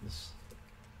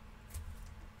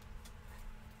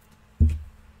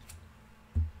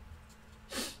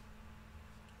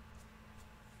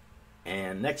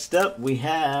 And next up, we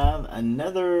have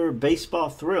another Baseball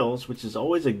Thrills, which is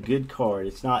always a good card.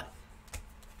 It's not,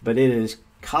 but it is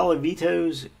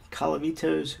Colavito's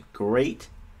Great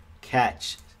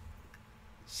Catch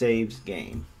Saves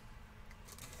Game.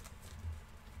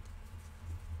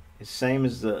 It's same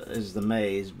as the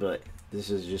Mays, but this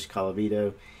is just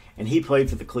Colavito, and he played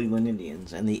for the Cleveland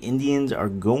Indians, and the Indians are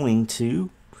going to.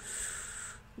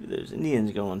 Who are those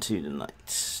Indians going to tonight?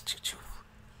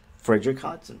 Frederick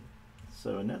Hodgson.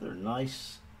 So another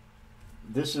nice.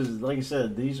 This is, like I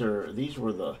said, these were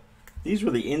the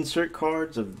insert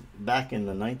cards of back in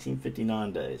the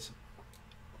 1959 days.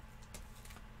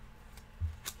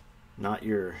 Not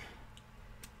your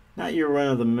Not your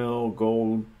run-of-the-mill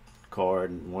gold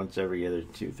card once every other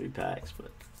 2-3 packs,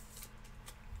 but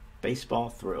baseball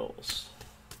thrills.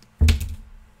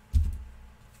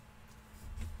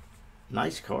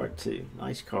 Nice card too.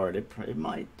 Nice card. It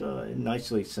might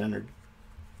nicely centered.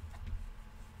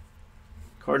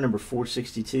 Card number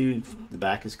 462. The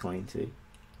back is clean too.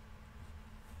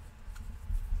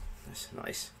 That's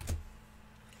nice.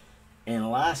 And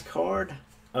last card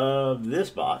of this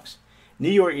box, New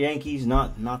York Yankees.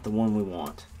 Not the one we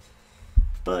want,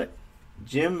 but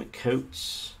Jim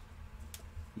Coates,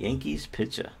 Yankees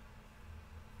pitcher.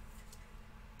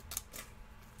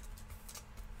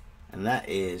 And that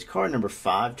is card number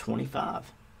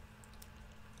 525.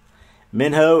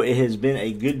 Minho, it has been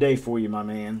a good day for you, my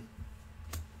man.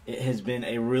 It has been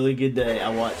a really good day.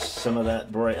 I watched some of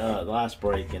that last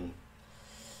break, and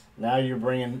now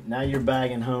you're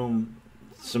bagging home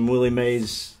some Willie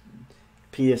Mays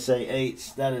PSA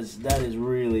 8s. That is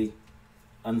really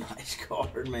a nice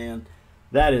card, man.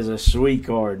 That is a sweet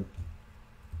card.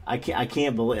 I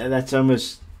can't believe that's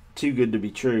almost too good to be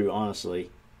true, honestly.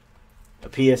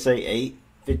 A PSA 8,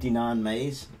 59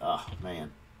 Mays. Oh,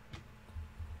 man.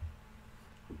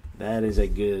 That is a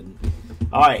good.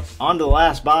 All right, on to the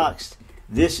last box.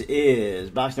 This is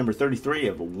box number 33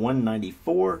 of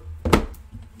 194.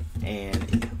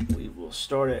 And we will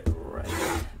start it right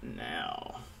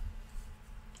now.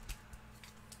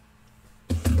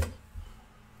 Get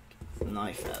the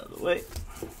knife out of the way.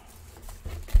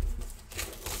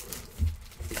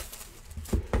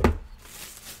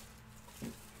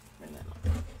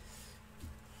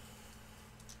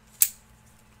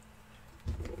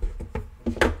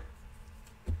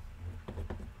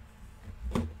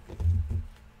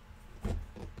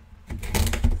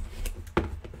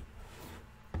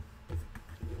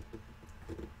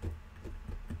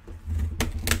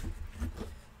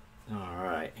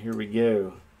 Here we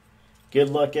go. Good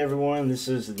luck, everyone. This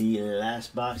is the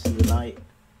last box of the night.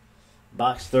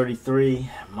 Box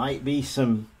 33. Might be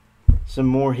some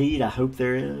more heat. I hope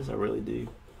there is. I really do.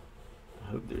 I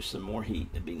hope there's some more heat.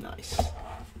 It'd be nice.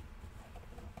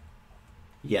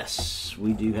 Yes,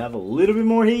 we do have a little bit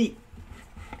more heat.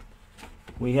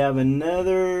 We have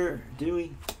another. Do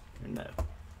we? Or no?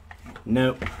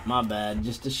 Nope. My bad.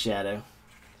 Just a shadow.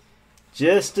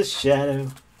 Just a shadow.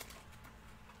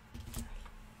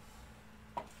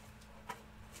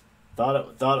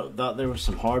 Thought there was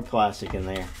some hard plastic in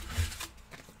there.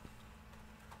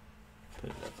 Put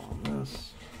it up on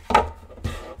this. But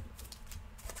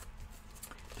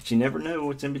you never know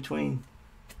what's in between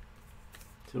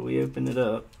till we open it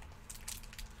up.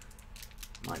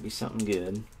 Might be something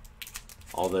good.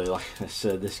 Although, like I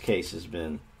said, this case has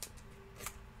been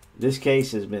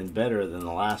better than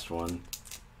the last one.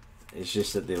 It's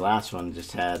just that the last one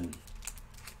just had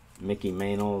Mickey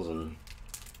Mantles and.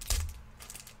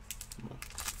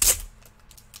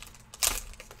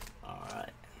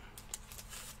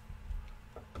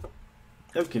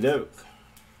 Okie doke.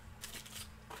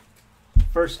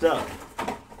 First up,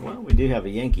 well, we do have a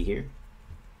Yankee here.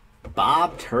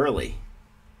 Bob Turley.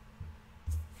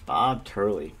 Bob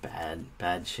Turley. Bad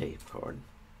shape card.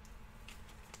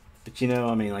 But you know,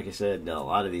 I mean, like I said, a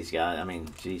lot of these guys, I mean,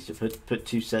 geez, to put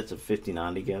two sets of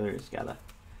 59 together, it's got to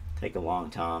take a long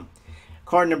time.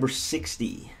 Card number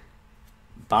 60.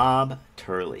 Bob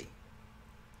Turley.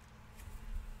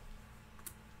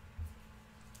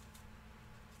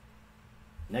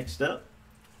 Next up,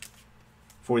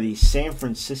 for the San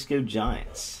Francisco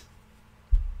Giants,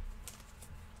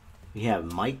 we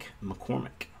have Mike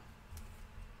McCormick.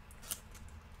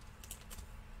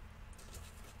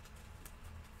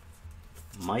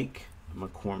 Mike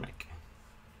McCormick.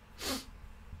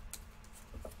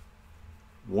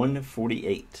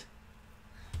 148.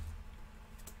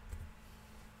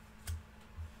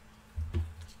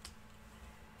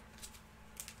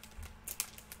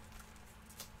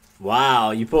 Wow,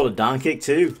 you pulled a Don kick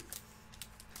too?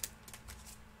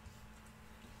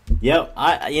 Yep,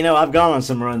 I've gone on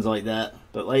some runs like that,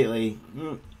 but lately,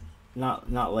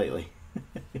 not lately.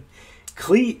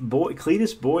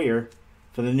 Cletus Boyer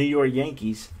for the New York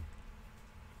Yankees.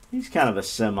 He was kind of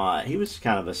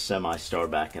a semi-star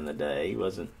back in the day. He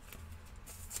wasn't,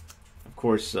 of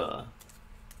course.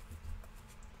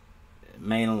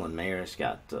 Mantle and Maris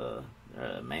got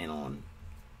Mantle and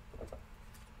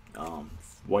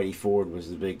Whitey Ford was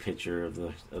the big pitcher of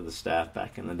the staff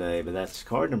back in the day, but that's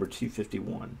card number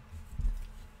 251.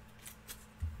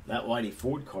 That Whitey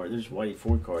Ford card, there's Whitey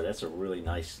Ford card. That's a really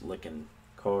nice looking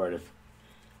card. If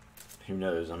who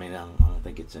knows? I mean, I don't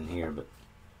think it's in here, but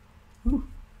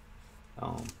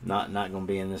not going to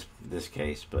be in this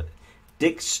case. But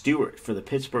Dick Stewart for the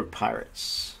Pittsburgh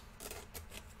Pirates.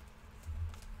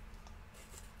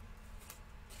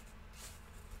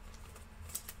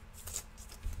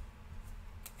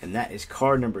 And that is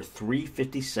card number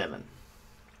 357.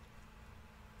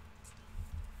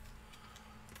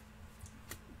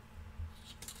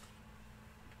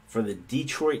 For the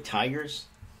Detroit Tigers,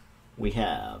 we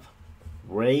have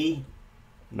Ray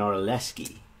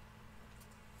Narleski.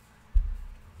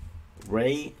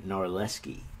 Ray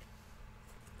Narleski.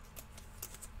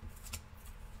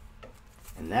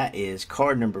 And that is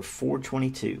card number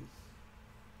 422.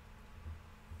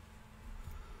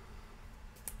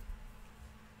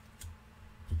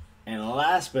 And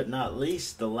last but not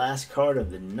least, the last card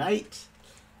of the night,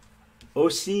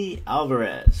 Jose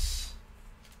Alvarez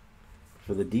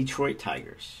for the Detroit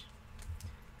Tigers.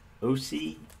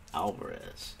 Jose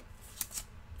Alvarez.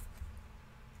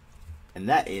 And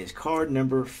that is card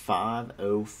number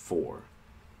 504.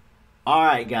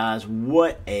 Alright guys,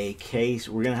 what a case.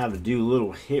 We're going to have to do a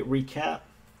little hit recap.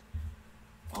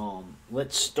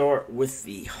 Let's start with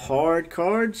the hard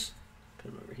cards.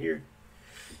 Put them over here.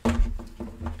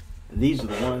 These are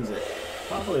the ones that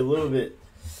probably a little bit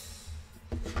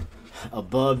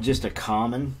above just a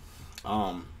common.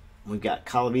 We've got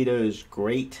Colavito's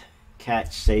great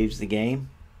catch saves the game.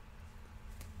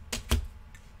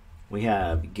 We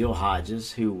have Gil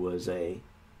Hodges, who was a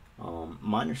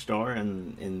minor star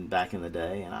in back in the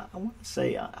day, and I want to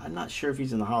say I'm not sure if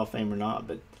he's in the Hall of Fame or not,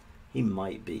 but he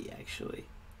might be actually.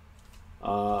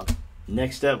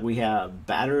 Next up, we have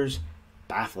batters,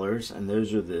 bafflers, and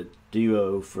those are the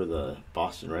duo for the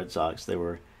Boston Red Sox. They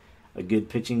were a good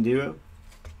pitching duo.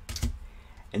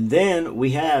 And then we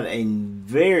have a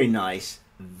very nice,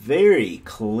 very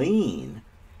clean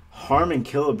Harmon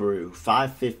Killebrew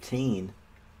 515.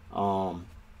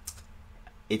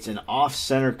 It's an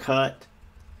off-center cut.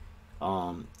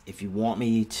 If you want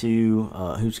me to,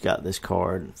 who's got this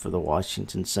card for the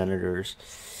Washington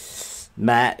Senators?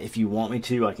 Matt, if you want me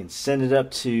to, I can send it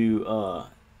up to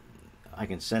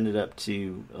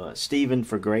Steven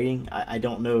for grading. I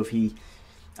don't know if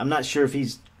I'm not sure if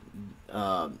he's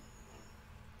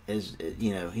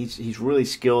he's really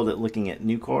skilled at looking at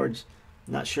new cards.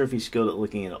 I'm not sure if he's skilled at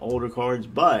looking at older cards,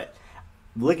 but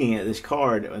looking at this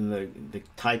card and the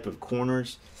type of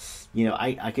corners,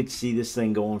 I could see this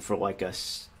thing going for like a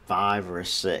 5 or a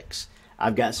 6.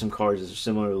 I've got some cards that are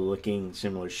similar looking,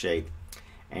 similar shape,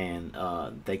 and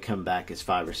they come back as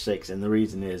 5 or 6. And the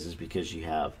reason is because you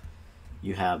have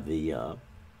the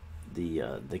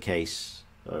case,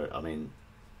 the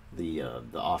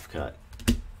offcut.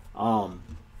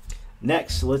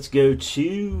 Next, let's go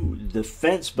to the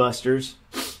Fence Busters.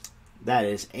 That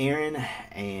is Aaron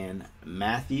and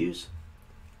Matthews.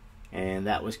 And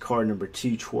that was card number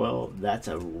 212. That's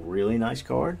a really nice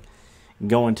card.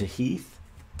 Going to Heath.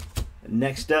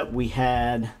 Next up, we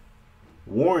had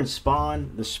Warren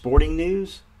Spahn, the Sporting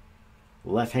News.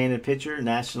 Left-handed pitcher,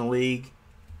 National League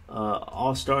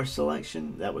All-Star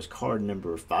selection. That was card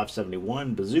number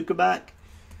 571, Bazooka back.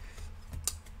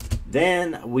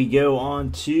 Then we go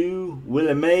on to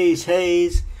Willie Mays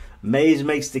Hayes. Mays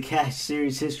makes the catch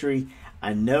series history.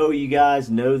 I know you guys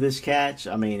know this catch.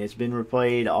 I mean, it's been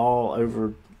replayed all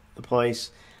over the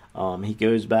place. He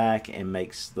goes back and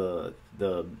makes the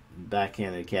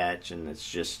backhanded catch, and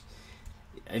it's just,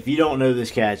 if you don't know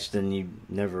this catch, then you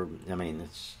never,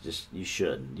 it's just, you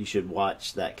should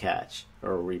watch that catch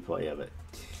or a replay of it.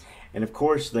 And of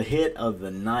course, the hit of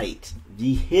the night.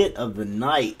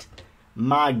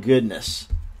 My goodness.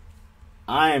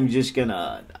 I am just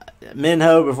gonna,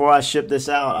 Minho, before I ship this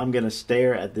out, I'm gonna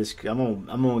stare at this. I'm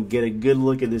gonna get a good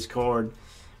look at this card.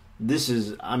 This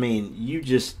is,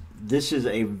 this is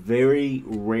a very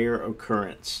rare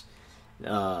occurrence.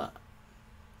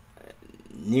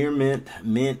 Near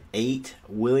mint 8,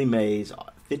 Willie Mays,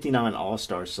 59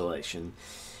 All-Star selection.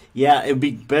 Yeah, it would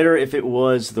be better if it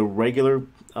was the regular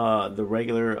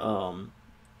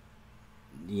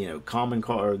common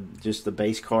card, just the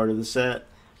base card of the set.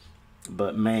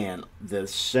 But man, the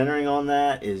centering on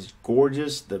that is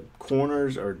gorgeous. The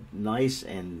corners are nice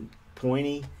and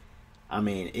pointy.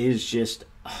 It's just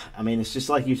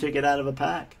like you took it out of a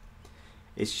pack.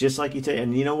 It's just like you take,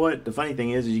 and you know what? The funny thing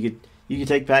is you could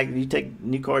take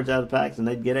new cards out of the packs and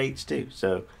they'd get 8s too.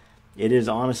 So it is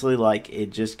honestly like it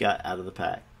just got out of the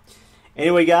pack.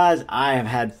 Anyway, guys, I have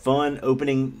had fun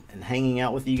opening and hanging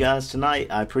out with you guys tonight.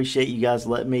 I appreciate you guys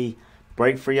letting me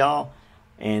break for y'all.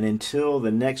 And until the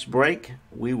next break,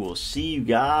 we will see you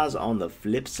guys on the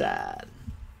flip side.